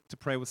feel to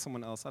pray with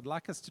someone else. I'd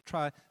like us to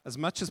try as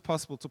much as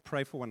possible to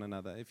pray for one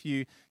another. If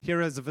you're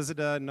here as a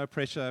visitor, no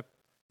pressure.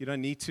 You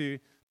don't need to.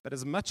 But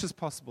as much as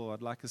possible,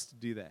 I'd like us to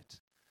do that.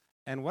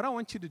 And what I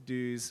want you to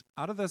do is,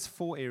 out of those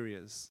 4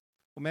 areas,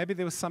 or maybe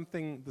there was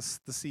something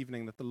this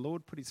evening that the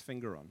Lord put His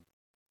finger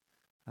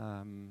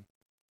on.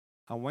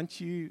 I want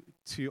you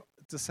to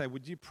say,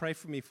 would you pray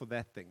for me for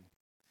that thing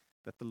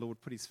that the Lord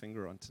put His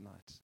finger on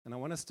tonight? And I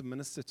want us to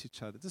minister to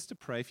each other, just to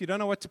pray. If you don't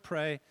know what to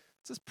pray,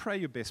 just pray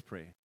your best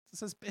prayer.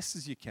 Just as best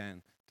as you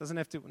can. Doesn't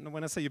have to.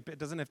 When I say it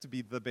doesn't have to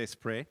be the best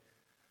prayer.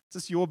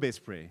 Just your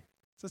best prayer.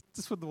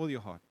 Just with all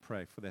your heart,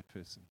 pray for that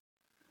person.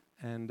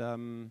 And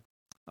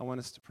I want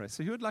us to pray.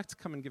 So who would like to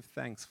come and give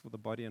thanks for the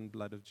body and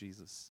blood of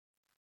Jesus?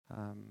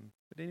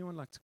 Would anyone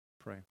like to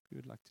pray? Who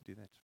would like to do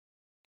that?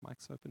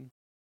 Mic's open.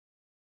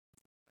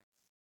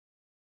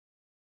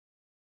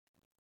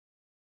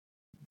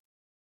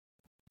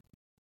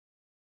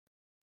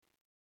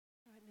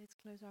 All right, let's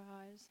close our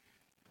eyes.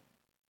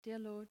 Dear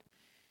Lord,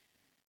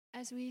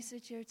 as we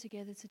sit here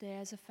together today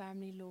as a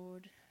family,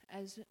 Lord,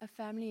 as a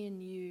family in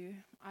You,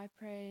 I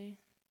pray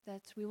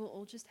that we will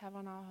all just have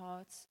on our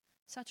hearts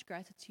such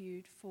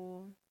gratitude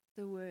for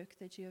the work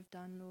that You have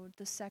done, Lord,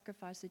 the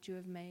sacrifice that You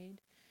have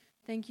made.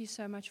 Thank You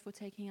so much for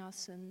taking our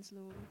sins,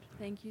 Lord.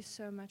 Thank You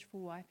so much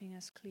for wiping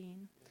us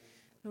clean.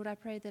 Lord, I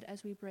pray that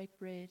as we break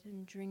bread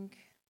and drink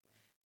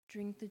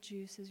the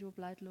juice as Your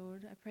blood,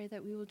 Lord, I pray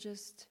that we will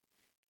just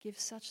give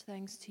such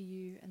thanks to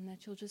You, and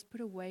that You'll just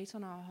put a weight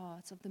on our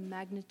hearts of the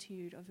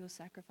magnitude of Your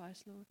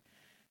sacrifice, Lord.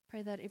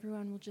 Pray that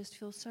everyone will just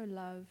feel so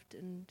loved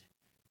and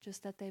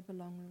just that they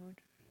belong, Lord.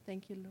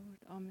 Thank You, Lord.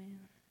 Amen.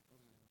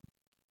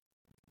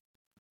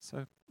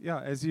 So,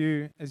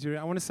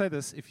 I want to say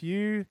this. If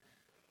you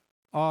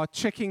are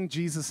checking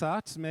Jesus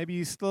out, maybe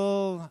you're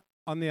still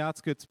on the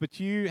outskirts, but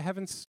you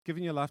haven't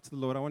given your life to the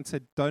Lord, I want to say,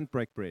 don't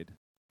break bread.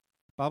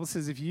 The Bible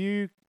says if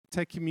you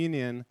take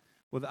communion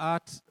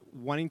without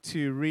wanting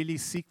to really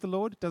seek the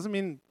Lord, doesn't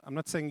mean, I'm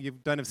not saying you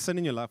don't have sin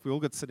in your life, we all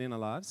got sin in our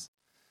lives,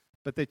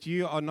 but that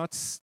you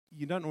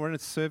don't want to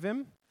serve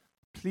Him,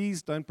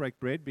 please don't break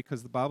bread,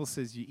 because the Bible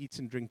says you eat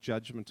and drink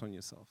judgment on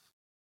yourself,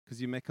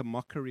 because you make a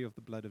mockery of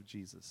the blood of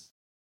Jesus.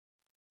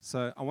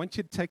 So I want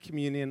you to take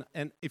communion,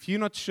 and if you're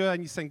not sure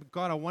and you're saying,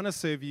 God, I want to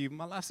serve You,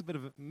 my life's a bit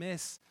of a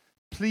mess,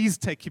 please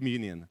take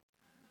communion.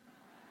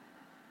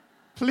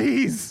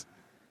 Please.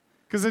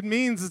 Because it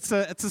means it's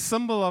a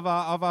symbol of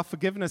our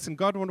forgiveness, and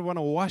God would want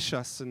to wash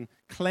us and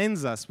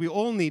cleanse us. We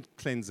all need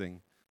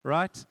cleansing,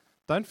 right?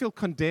 Don't feel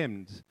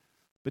condemned,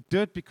 but do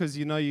it because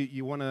you know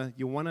you want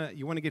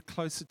to get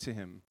closer to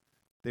Him.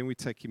 Then we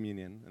take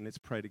communion, and let's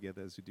pray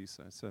together as we do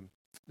so. So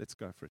let's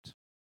go for it.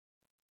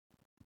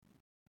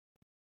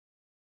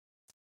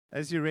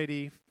 As you're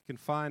ready, you can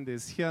find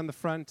there's here on the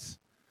front,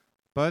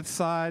 both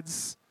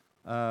sides.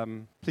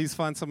 Please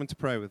find someone to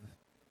pray with.